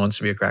crackpot. No one wants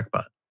to be a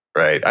crackpot.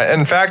 Right.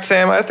 In fact,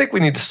 Sam, I think we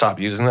need to stop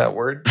using that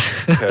word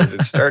because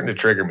it's starting to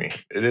trigger me.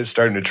 It is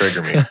starting to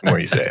trigger me the more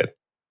you say it.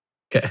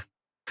 Okay.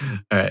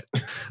 All right.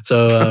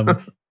 So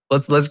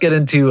let's get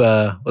into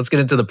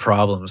the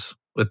problems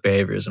with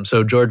behaviorism.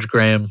 So George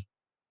Graham,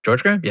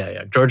 George Graham?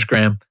 Yeah. George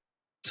Graham.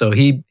 So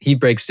he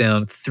breaks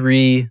down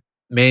 3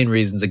 main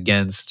reasons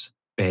against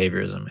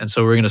behaviorism. And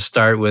so we're going to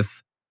start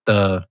with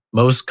the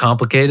most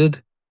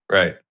complicated,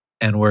 Right.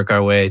 and work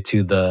our way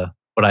to the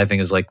what I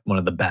think is like one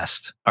of the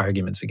best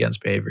arguments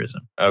against behaviorism.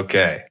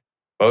 Okay.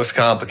 Most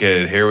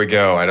complicated. Here we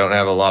go. I don't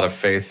have a lot of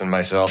faith in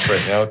myself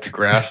right now to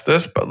grasp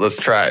this, but let's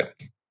try it.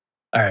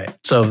 All right.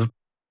 So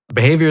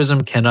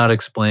behaviorism cannot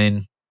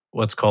explain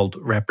what's called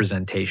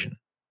representation.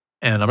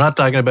 And I'm not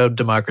talking about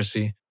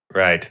democracy.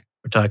 Right.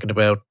 We're talking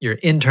about your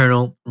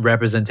internal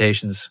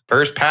representations.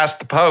 First past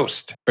the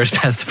post. First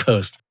past the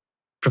post.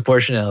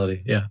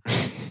 Proportionality. Yeah.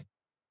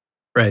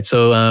 Right.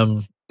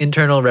 So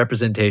internal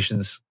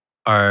representations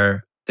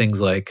are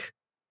things like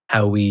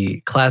how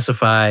we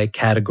classify,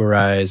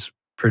 categorize,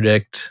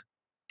 predict,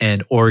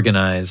 and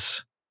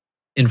organize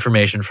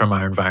information from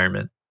our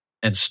environment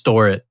and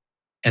store it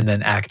and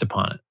then act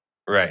upon it.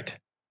 Right.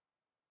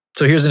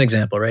 So here's an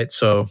example, right?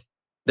 So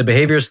the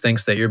behaviorist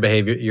thinks that your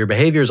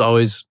behavior is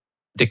always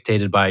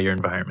dictated by your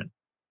environment.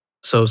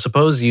 So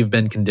suppose you've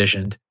been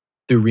conditioned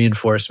through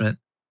reinforcement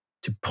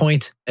to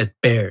point at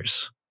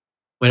bears.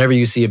 Whenever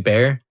you see a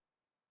bear,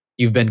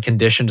 you've been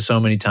conditioned so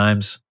many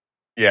times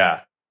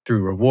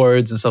through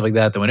rewards and stuff like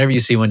that whenever you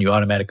see one, you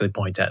automatically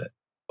point at it.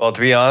 Well, to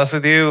be honest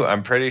with you,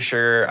 I'm pretty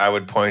sure I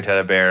would point at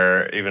a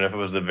bear even if it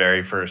was the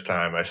very first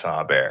time I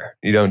saw a bear.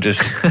 You don't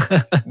just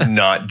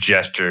not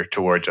gesture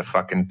towards a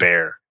fucking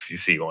bear if you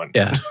see one.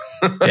 Yeah.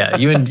 Yeah,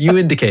 you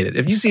indicate it.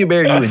 If you see a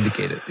bear, you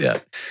indicate it. Yeah.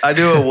 I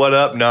do a what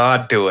up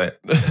nod to it.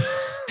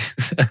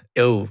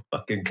 Yo.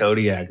 Fucking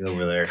Kodiak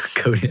over there.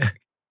 Kodiak.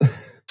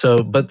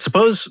 So, but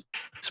suppose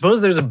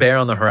there's a bear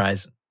on the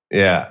horizon.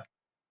 Yeah.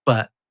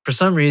 But for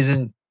some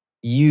reason,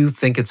 you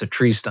think it's a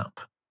tree stump.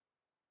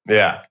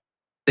 Yeah.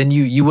 Then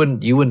you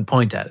wouldn't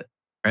point at it,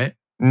 right?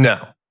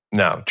 No.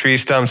 Tree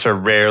stumps are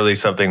rarely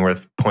something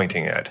worth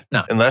pointing at.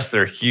 No. Unless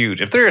they're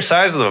huge. If they're the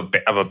size of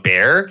a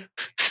bear,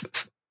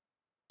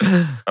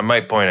 I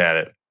might point at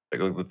it.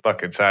 Like, look at the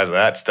fucking size of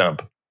that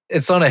stump.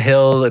 It's on a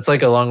hill. It's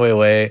like a long way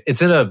away.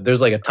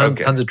 There's like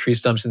tons of tree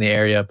stumps in the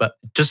area, but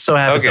just so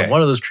happens that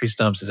one of those tree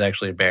stumps is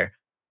actually a bear.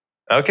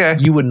 Okay.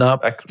 You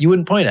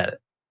wouldn't point at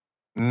it.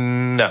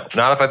 No,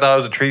 not if I thought it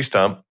was a tree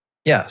stump.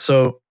 Yeah.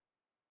 So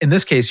in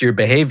this case, your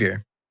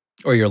behavior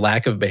or your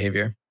lack of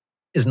behavior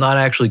is not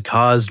actually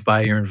caused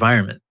by your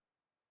environment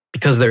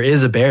because there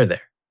is a bear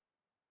there.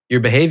 Your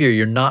behavior,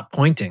 you're not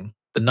pointing.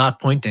 The not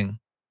pointing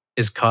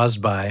is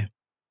caused by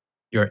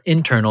your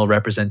internal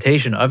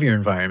representation of your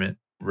environment.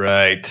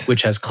 Right.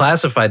 Which has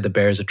classified the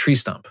bear as a tree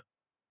stump.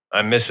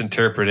 I'm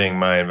misinterpreting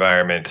my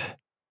environment.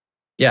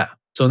 Yeah.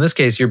 So in this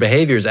case, your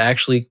behavior is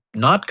actually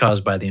not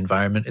caused by the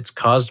environment. It's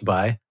caused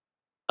by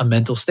a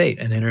mental state,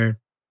 an inner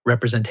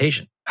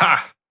representation.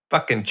 Ha!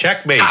 Fucking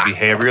checkmate,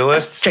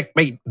 behaviorists.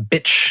 Checkmate,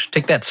 bitch.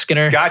 Take that,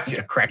 Skinner.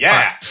 Gotcha. Crackpot.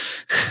 Yeah.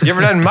 You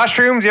ever done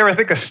mushrooms? You ever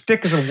think a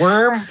stick is a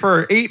worm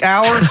for 8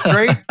 hours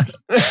straight?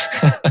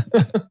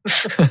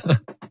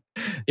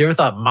 You ever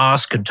thought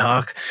moss could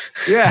talk?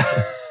 Yeah.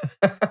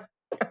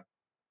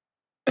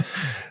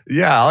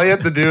 Yeah, all you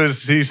have to do is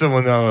see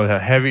someone on a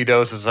heavy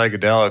dose of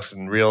psychedelics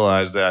and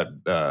realize that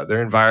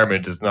their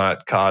environment is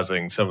not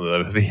causing some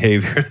of the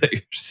behavior that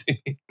you're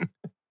seeing.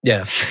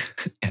 Yeah.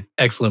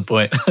 Excellent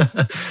point.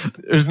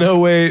 There's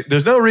no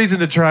reason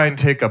to try and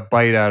take a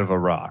bite out of a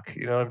rock.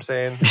 You know what I'm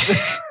saying?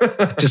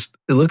 It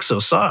looks so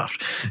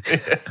soft.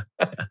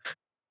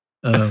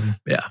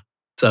 Yeah.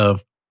 So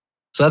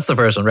that's the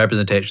first one,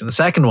 representation. The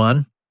second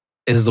one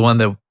is the one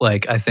that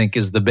I think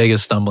is the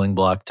biggest stumbling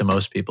block to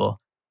most people.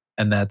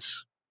 And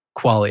that's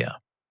qualia.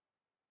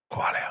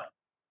 Qualia.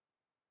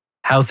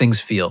 How things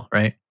feel,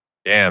 right?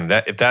 Damn,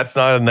 if that's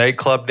not a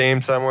nightclub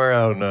name somewhere,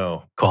 I don't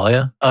know.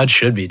 Qualia? Oh, it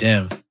should be.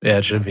 Damn. Yeah,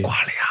 it should be.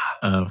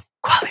 Qualia.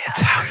 Qualia.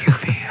 It's how you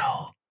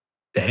feel.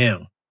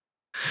 Damn.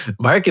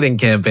 Marketing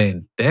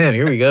campaign. Damn,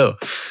 here we go.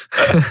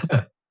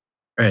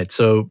 Right.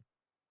 So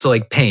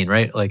like pain,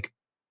 right? Like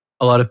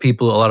a lot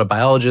of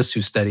biologists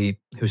who study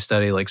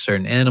like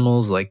certain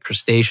animals, like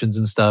crustaceans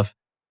and stuff.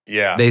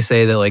 Yeah. They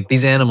say that like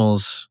these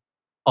animals,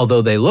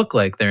 although they look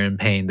like they're in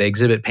pain, they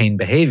exhibit pain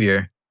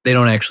behavior. They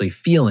don't actually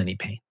feel any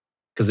pain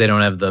because they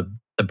don't have the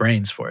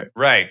brains for it.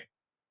 Right.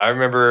 I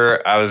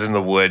remember I was in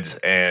the woods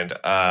and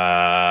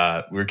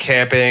we were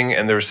camping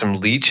and there were some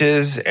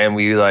leeches and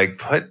we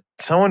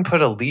someone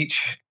put a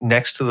leech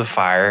next to the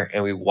fire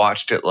and we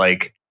watched it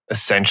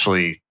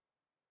essentially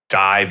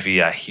die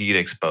via heat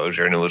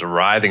exposure and it was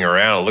writhing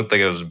around. It looked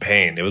like it was in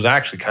pain. It was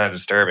actually kind of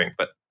disturbing,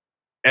 but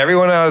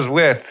everyone I was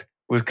with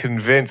was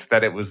convinced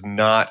that it was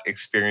not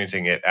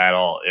experiencing it at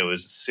all. It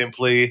was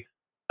simply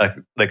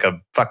like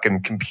a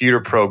fucking computer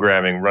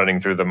programming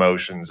running through the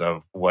motions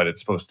of what it's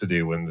supposed to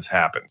do when this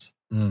happens.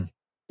 Mm.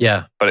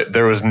 Yeah. But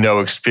there was no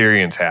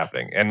experience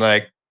happening. And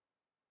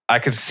I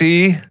could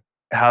see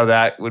how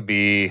that would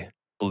be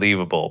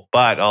believable.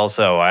 But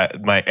also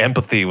my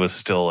empathy was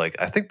still I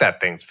think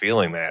that thing's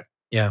feeling that.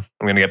 Yeah.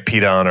 I'm going to get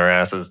PETA on our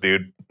asses,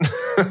 dude.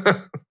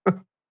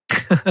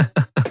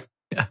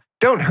 Yeah.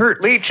 Don't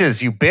hurt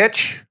leeches, you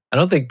bitch. I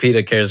don't think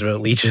PETA cares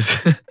about leeches.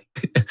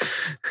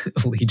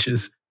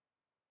 Leeches.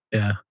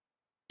 Yeah.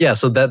 Yeah.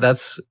 So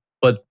that's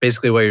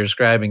basically what you're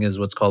describing is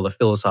what's called a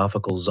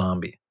philosophical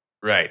zombie.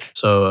 Right.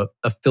 So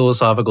a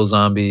philosophical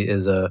zombie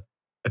is a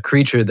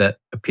creature that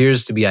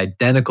appears to be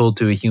identical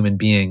to a human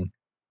being,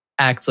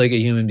 acts like a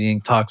human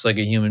being, talks like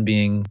a human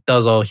being,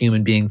 does all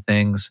human being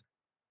things,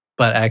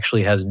 but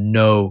actually has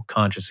no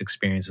conscious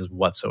experiences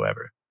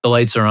whatsoever. The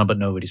lights are on, but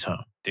nobody's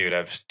home. Dude,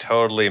 I've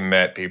totally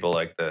met people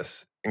like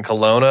this. In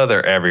Kelowna,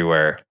 they're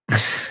everywhere.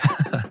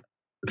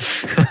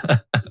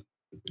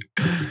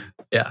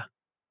 Yeah.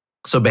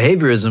 So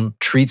behaviorism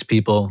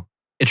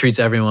treats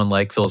everyone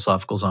like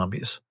philosophical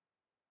zombies.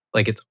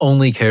 Like it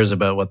only cares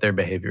about what their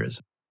behavior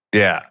is.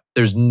 Yeah.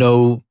 There's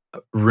no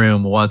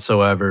room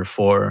whatsoever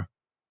for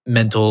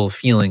mental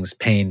feelings,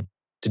 pain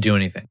to do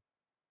anything.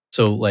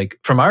 So like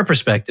from our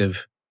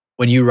perspective,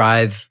 when you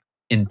writhe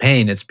in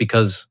pain, it's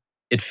because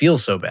it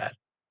feels so bad.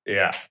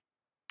 Yeah.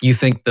 You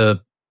think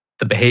the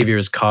behavior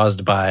is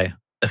caused by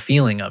the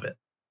feeling of it.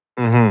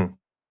 Mm-hmm.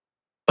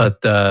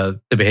 But the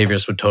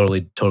behaviorists would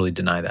totally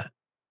deny that.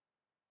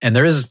 And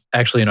there is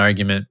actually an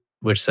argument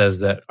which says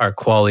that our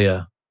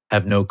qualia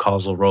have no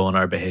causal role in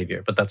our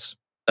behavior, but that's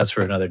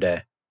for another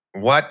day.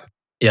 What?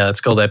 Yeah, it's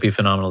called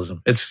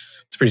epiphenomenalism.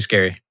 It's pretty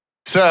scary.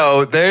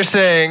 So they're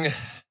saying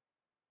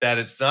that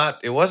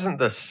it wasn't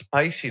the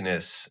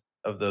spiciness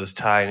of those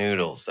Thai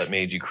noodles that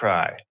made you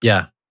cry.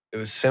 Yeah. It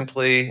was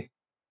simply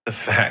the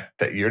fact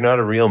that you're not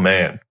a real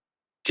man.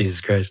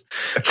 Jesus Christ.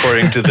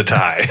 According to the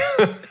Thai.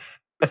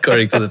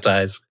 According to the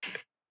Thais.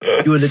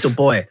 You a little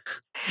boy.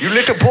 You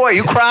little boy,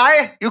 you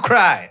cry? You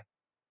cry.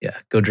 Yeah,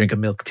 go drink a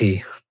milk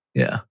tea.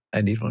 Yeah,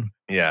 I need one.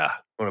 Yeah.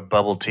 Want a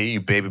bubble tea,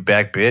 you baby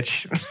back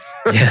bitch?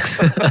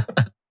 Yeah.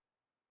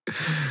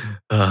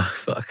 Oh,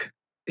 fuck.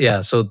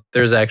 Yeah, so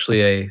there's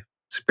actually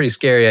it's a pretty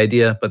scary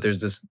idea, but there's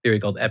this theory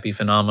called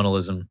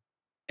epiphenomenalism.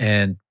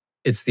 And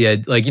it's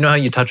like, you know how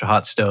you touch a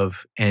hot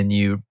stove and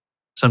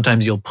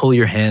sometimes you'll pull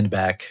your hand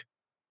back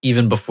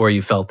even before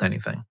you felt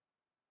anything,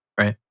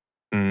 right?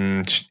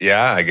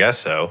 Yeah, I guess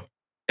so.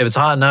 If it's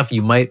hot enough,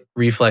 you might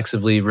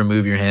reflexively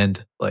remove your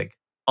hand, like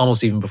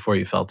almost even before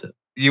you felt it.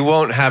 You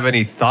won't have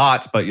any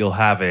thoughts, but you'll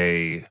have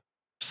a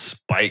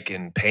spike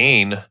in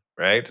pain,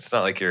 right? It's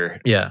not like you're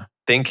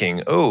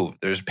thinking, oh,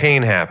 there's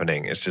pain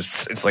happening.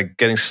 It's like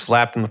getting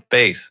slapped in the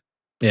face.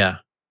 Yeah.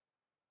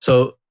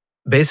 So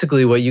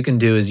basically what you can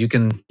do is you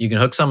can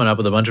hook someone up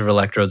with a bunch of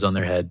electrodes on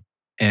their head,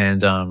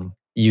 and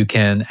you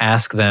can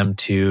ask them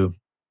to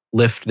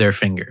lift their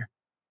finger.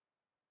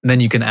 And then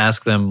you can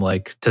ask them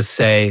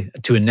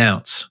to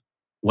announce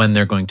when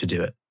they're going to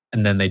do it.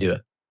 And then they do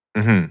it.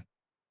 Mm-hmm.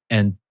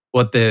 And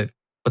what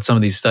some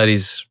of these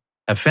studies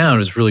have found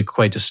is really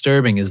quite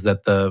disturbing is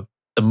that the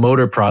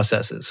motor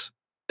processes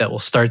that will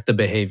start the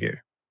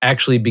behavior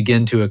actually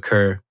begin to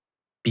occur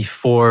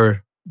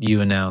before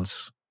you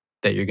announce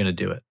that you're going to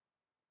do it.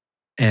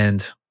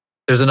 And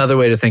there's another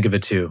way to think of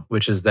it too,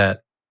 which is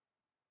that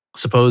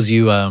suppose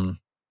you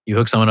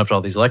hook someone up to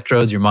all these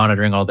electrodes, you're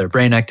monitoring all their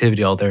brain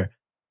activity, all their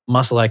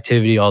muscle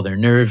activity, all their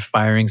nerve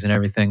firings and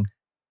everything.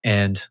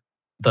 And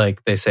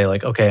like they say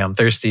like, okay, I'm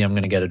thirsty, I'm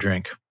going to get a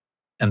drink.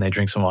 And they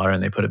drink some water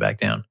and they put it back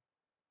down.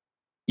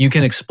 You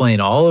can explain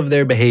all of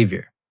their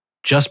behavior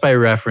just by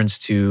reference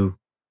to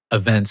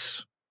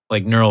events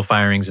like neural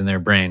firings in their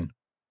brain.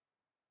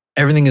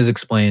 Everything is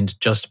explained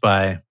just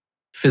by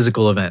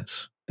physical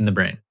events in the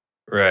brain.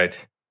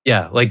 Right.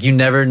 Yeah, like you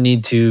never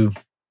need to,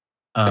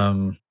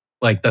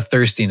 like the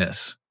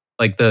thirstiness.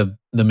 Like the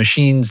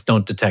machines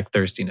don't detect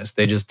thirstiness.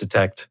 They just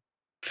detect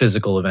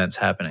physical events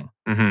happening.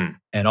 Mm-hmm.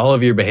 And all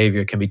of your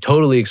behavior can be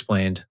totally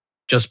explained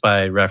just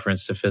by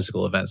reference to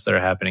physical events that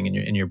are happening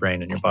in your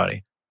brain and your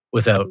body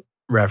without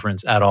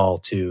reference at all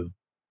to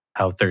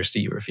how thirsty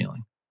you were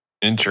feeling.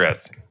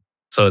 Interesting.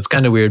 So it's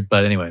kind of weird,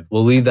 but anyway,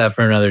 we'll leave that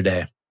for another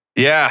day.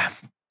 Yeah.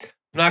 I'm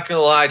not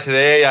gonna lie,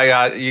 today I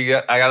got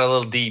a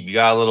little deep. You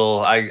got a little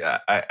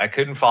I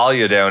couldn't follow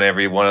you down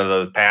every one of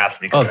those paths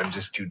because I'm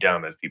just too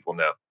dumb, as people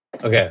know.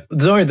 Okay.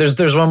 Don't worry,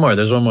 there's one more.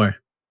 There's one more.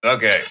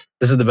 Okay.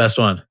 This is the best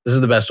one.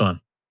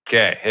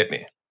 Okay, hit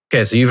me.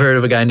 Okay, so you've heard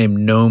of a guy named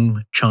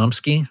Noam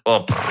Chomsky?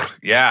 Well,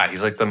 yeah,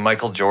 he's like the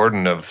Michael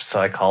Jordan of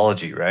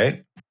psychology,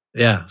 right?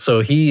 Yeah.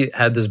 So he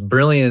just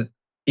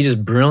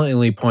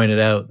brilliantly pointed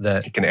out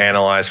that he can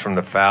analyze from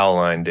the foul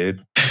line,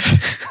 dude.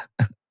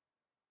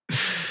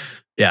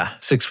 Yeah,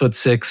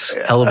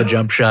 6'6", hell of a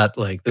jump shot.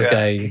 Like this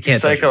guy, you can't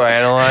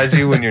psychoanalyze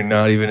you when you're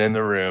not even in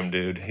the room,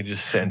 dude. He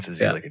just senses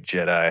you like a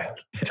Jedi.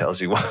 He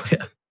tells you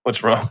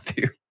what's wrong with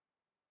you.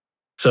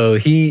 So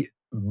he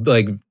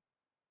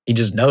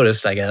just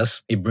noticed, I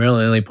guess, he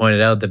brilliantly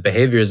pointed out that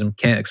behaviorism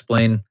can't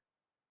explain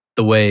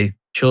the way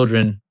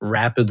children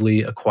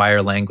rapidly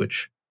acquire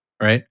language,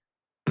 right?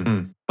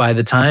 Mm-hmm. By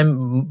the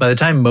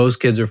time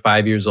most kids are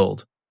 5 years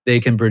old, they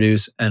can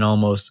produce an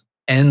almost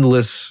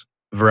endless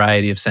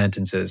variety of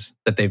sentences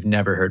that they've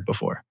never heard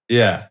before.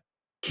 Yeah.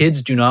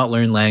 Kids do not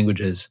learn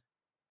languages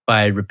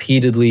by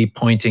repeatedly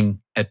pointing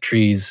at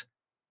trees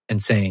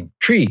and saying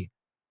tree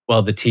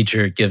while the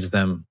teacher gives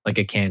them like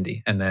a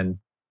candy and then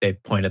they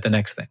point at the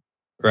next thing.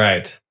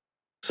 Right.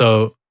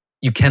 So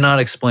you cannot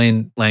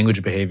explain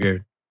language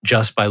behavior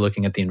just by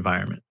looking at the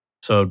environment.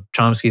 So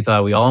Chomsky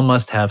thought we all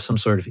must have some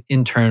sort of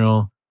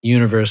internal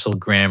universal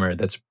grammar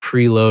that's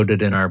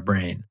preloaded in our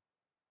brain,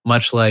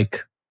 much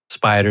like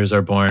spiders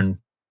are born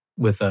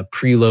with a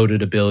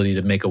preloaded ability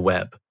to make a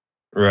web.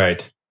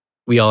 Right.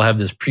 We all have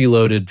this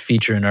preloaded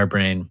feature in our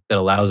brain that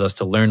allows us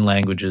to learn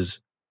languages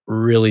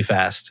really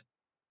fast,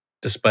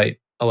 despite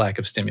a lack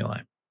of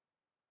stimuli.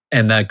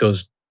 And that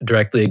goes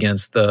directly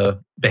against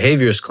the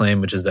behaviorist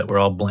claim, which is that we're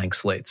all blank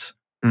slates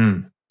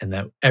and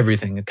that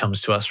everything that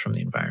comes to us from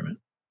the environment.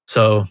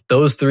 So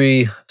those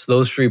three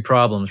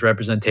problems,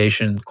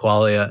 representation,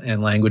 qualia,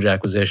 and language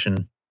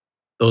acquisition,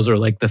 those are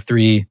like the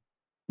three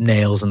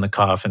nails in the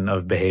coffin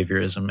of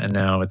behaviorism. And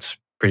now it's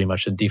pretty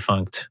much a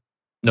defunct.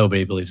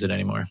 Nobody believes it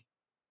anymore.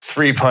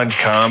 3-punch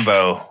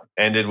combo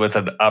ended with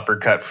an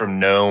uppercut from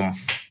Gnome.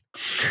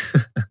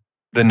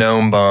 The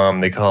Gnome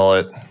Bomb, they call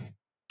it.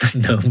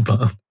 Gnome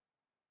Bomb.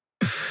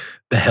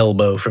 The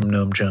Hellbow from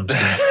Noam Chomsky.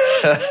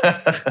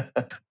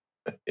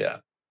 Yeah.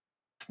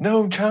 It's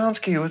Noam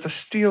Chomsky with a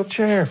steel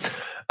chair.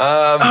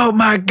 Oh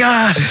my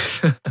God.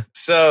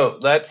 So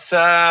let's, we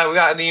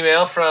got an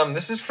email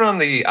this is from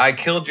the I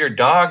Killed Your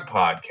Dog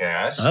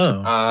podcast.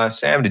 Oh.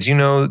 Sam, do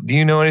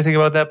you know anything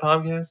about that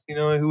podcast? Do you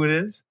know who it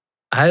is?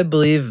 I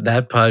believe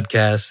that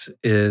podcast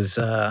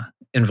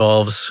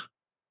involves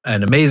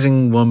an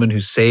amazing woman who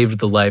saved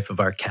the life of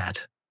our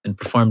cat and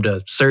performed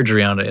a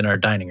surgery on it in our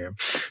dining room.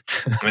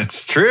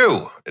 It's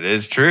true. It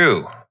is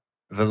true.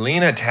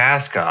 Valina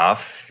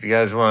Taskoff, if you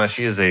guys want,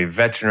 she is a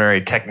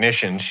veterinary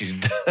technician.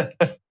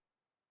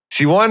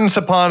 She once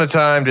upon a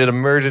time did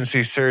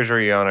emergency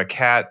surgery on a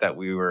cat that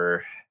we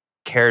were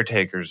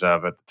caretakers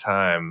of at the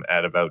time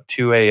at about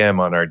 2 a.m.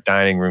 on our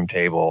dining room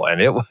table,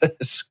 and it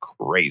was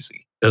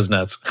crazy. It was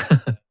nuts.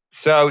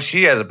 So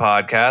she has a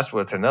podcast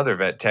with another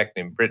vet tech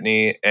named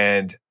Brittany,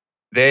 and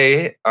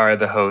they are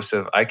the hosts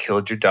of I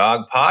Killed Your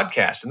Dog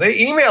podcast. And they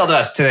emailed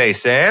us today,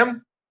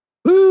 Sam.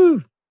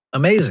 Woo!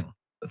 Amazing.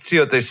 Let's see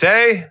what they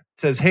say. It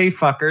says, "Hey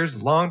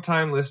fuckers,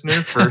 long-time listener,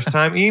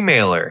 first-time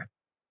emailer."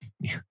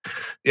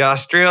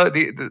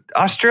 The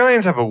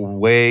Australians have a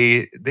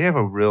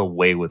real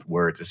way with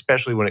words,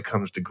 especially when it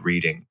comes to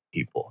greeting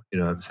people. You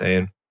know what I'm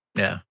saying?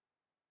 Yeah.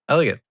 I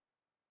like it.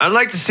 I'd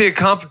like to see a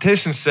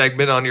competition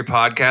segment on your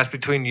podcast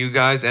between you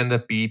guys and the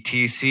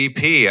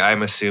BTCP.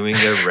 I'm assuming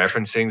they're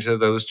referencing to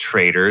those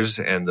traders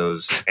and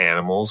those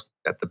animals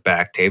at the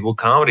Back Table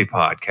Comedy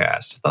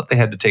Podcast. I thought they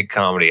had to take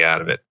comedy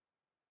out of it.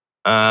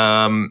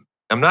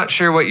 I'm not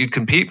sure what you'd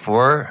compete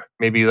for.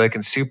 Maybe like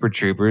in Super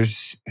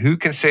Troopers. Who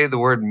can say the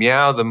word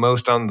meow the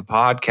most on the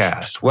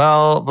podcast?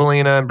 Well,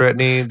 Valina and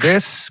Brittany,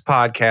 this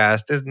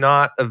podcast is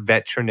not a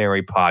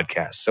veterinary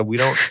podcast, so we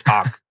don't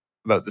talk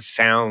about the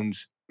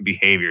sounds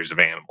behaviors of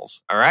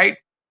animals. All right,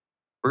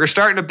 we're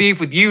starting to beef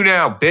with you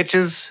now,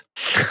 bitches.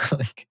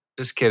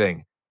 Just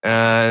kidding.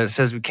 It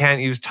says we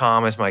can't use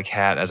Thomas, my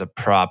cat, as a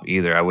prop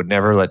either. I would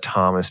never let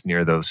Thomas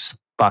near those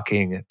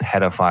fucking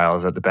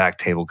pedophiles at the Back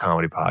Table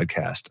Comedy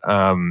Podcast.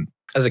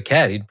 As a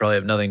cat, he'd probably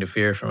have nothing to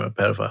fear from a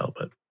pedophile,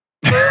 but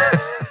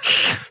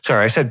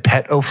sorry, I said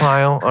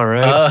pedophile. All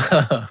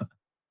right.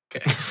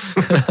 Okay.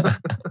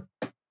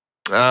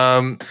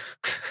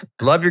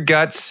 Love your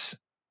guts.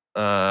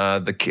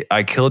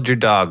 I killed your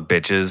dog,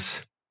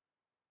 bitches.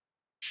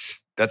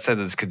 That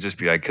sentence could just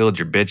be I killed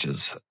your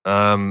bitches.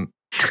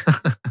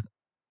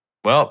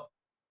 Well,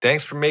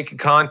 thanks for making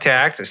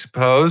contact, I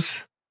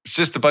suppose. It's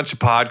just a bunch of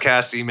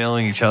podcasts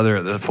emailing each other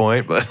at this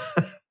point, but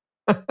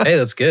hey,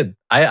 that's good.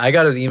 I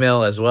got an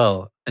email as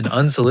well, an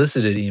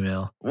unsolicited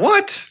email.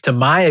 What? To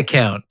my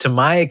account,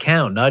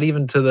 not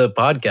even to the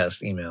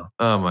podcast email.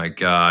 Oh my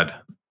God.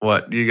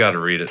 What? You got to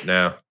read it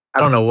now. I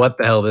don't know what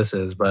the hell this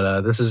is,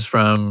 but this is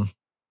from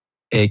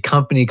a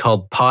company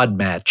called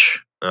Podmatch.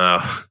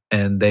 Oh.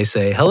 And they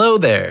say, "Hello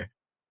there.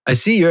 I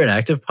see you're an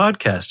active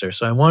podcaster,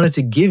 so I wanted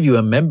to give you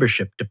a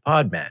membership to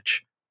Podmatch.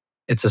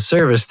 It's a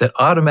service that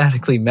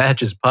automatically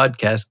matches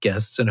podcast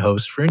guests and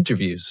hosts for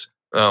interviews."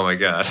 Oh my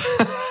God.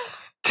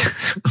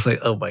 I was like,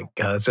 oh my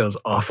God, that sounds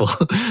awful.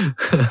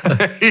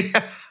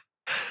 Yeah.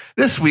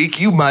 This week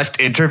you must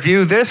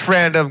interview this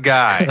random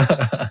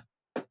guy.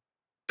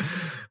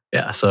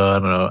 Yeah, so I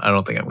don't know. I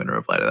don't think I'm going to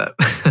reply to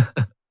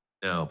that.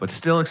 No, but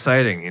still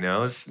exciting, you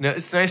know? It's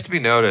nice to be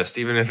noticed,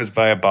 even if it's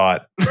by a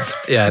bot.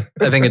 Yeah,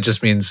 I think it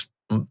just means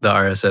the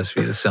RSS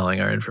feed is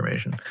selling our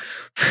information.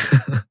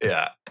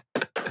 Yeah.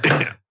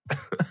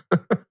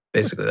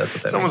 Basically, that's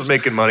what that Someone's means.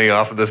 Making money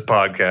off of this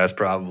podcast,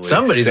 probably.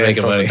 Somebody's Cents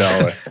making on money. the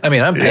dollar. I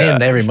mean, I'm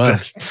paying every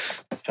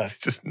month. It's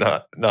just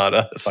not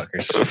us.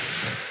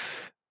 Fuckers.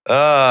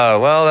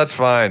 Well, that's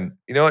fine.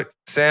 You know what,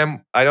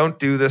 Sam? I don't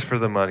do this for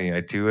the money.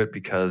 I do it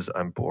because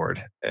I'm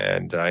bored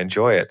and I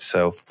enjoy it.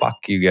 So fuck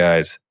you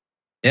guys.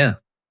 Yeah.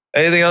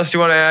 Anything else you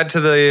want to add to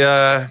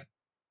the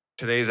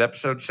today's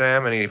episode,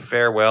 Sam? Any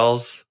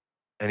farewells?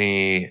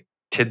 Any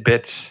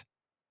tidbits?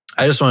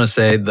 I just want to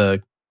say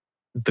the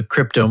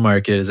crypto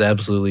market is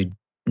absolutely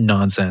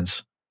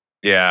nonsense.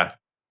 Yeah.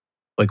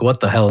 Like, what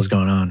the hell is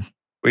going on?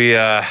 We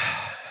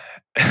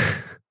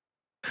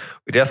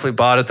we definitely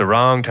bought it the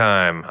wrong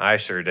time. I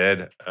sure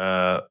did.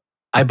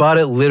 I bought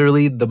it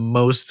literally the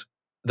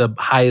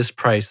highest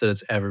price that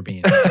it's ever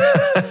been.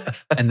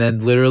 And then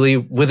literally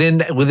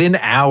within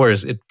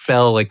hours, it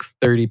fell like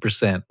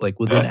 30%, like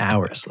within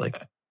hours. Like,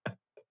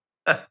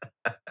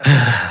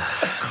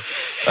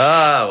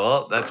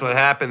 well, that's what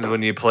happens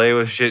when you play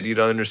with shit you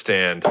don't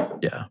understand.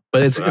 yeah,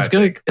 but it's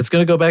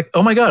gonna go back.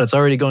 Oh my God, it's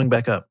already going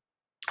back up.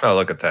 Oh,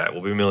 look at that.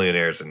 We'll be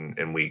millionaires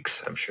in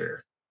weeks, I'm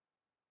sure.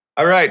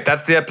 All right,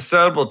 that's the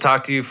episode. We'll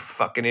talk to you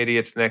fucking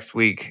idiots next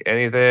week.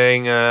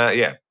 Anything?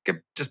 Bye.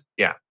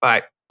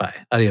 Bye.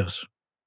 Adios.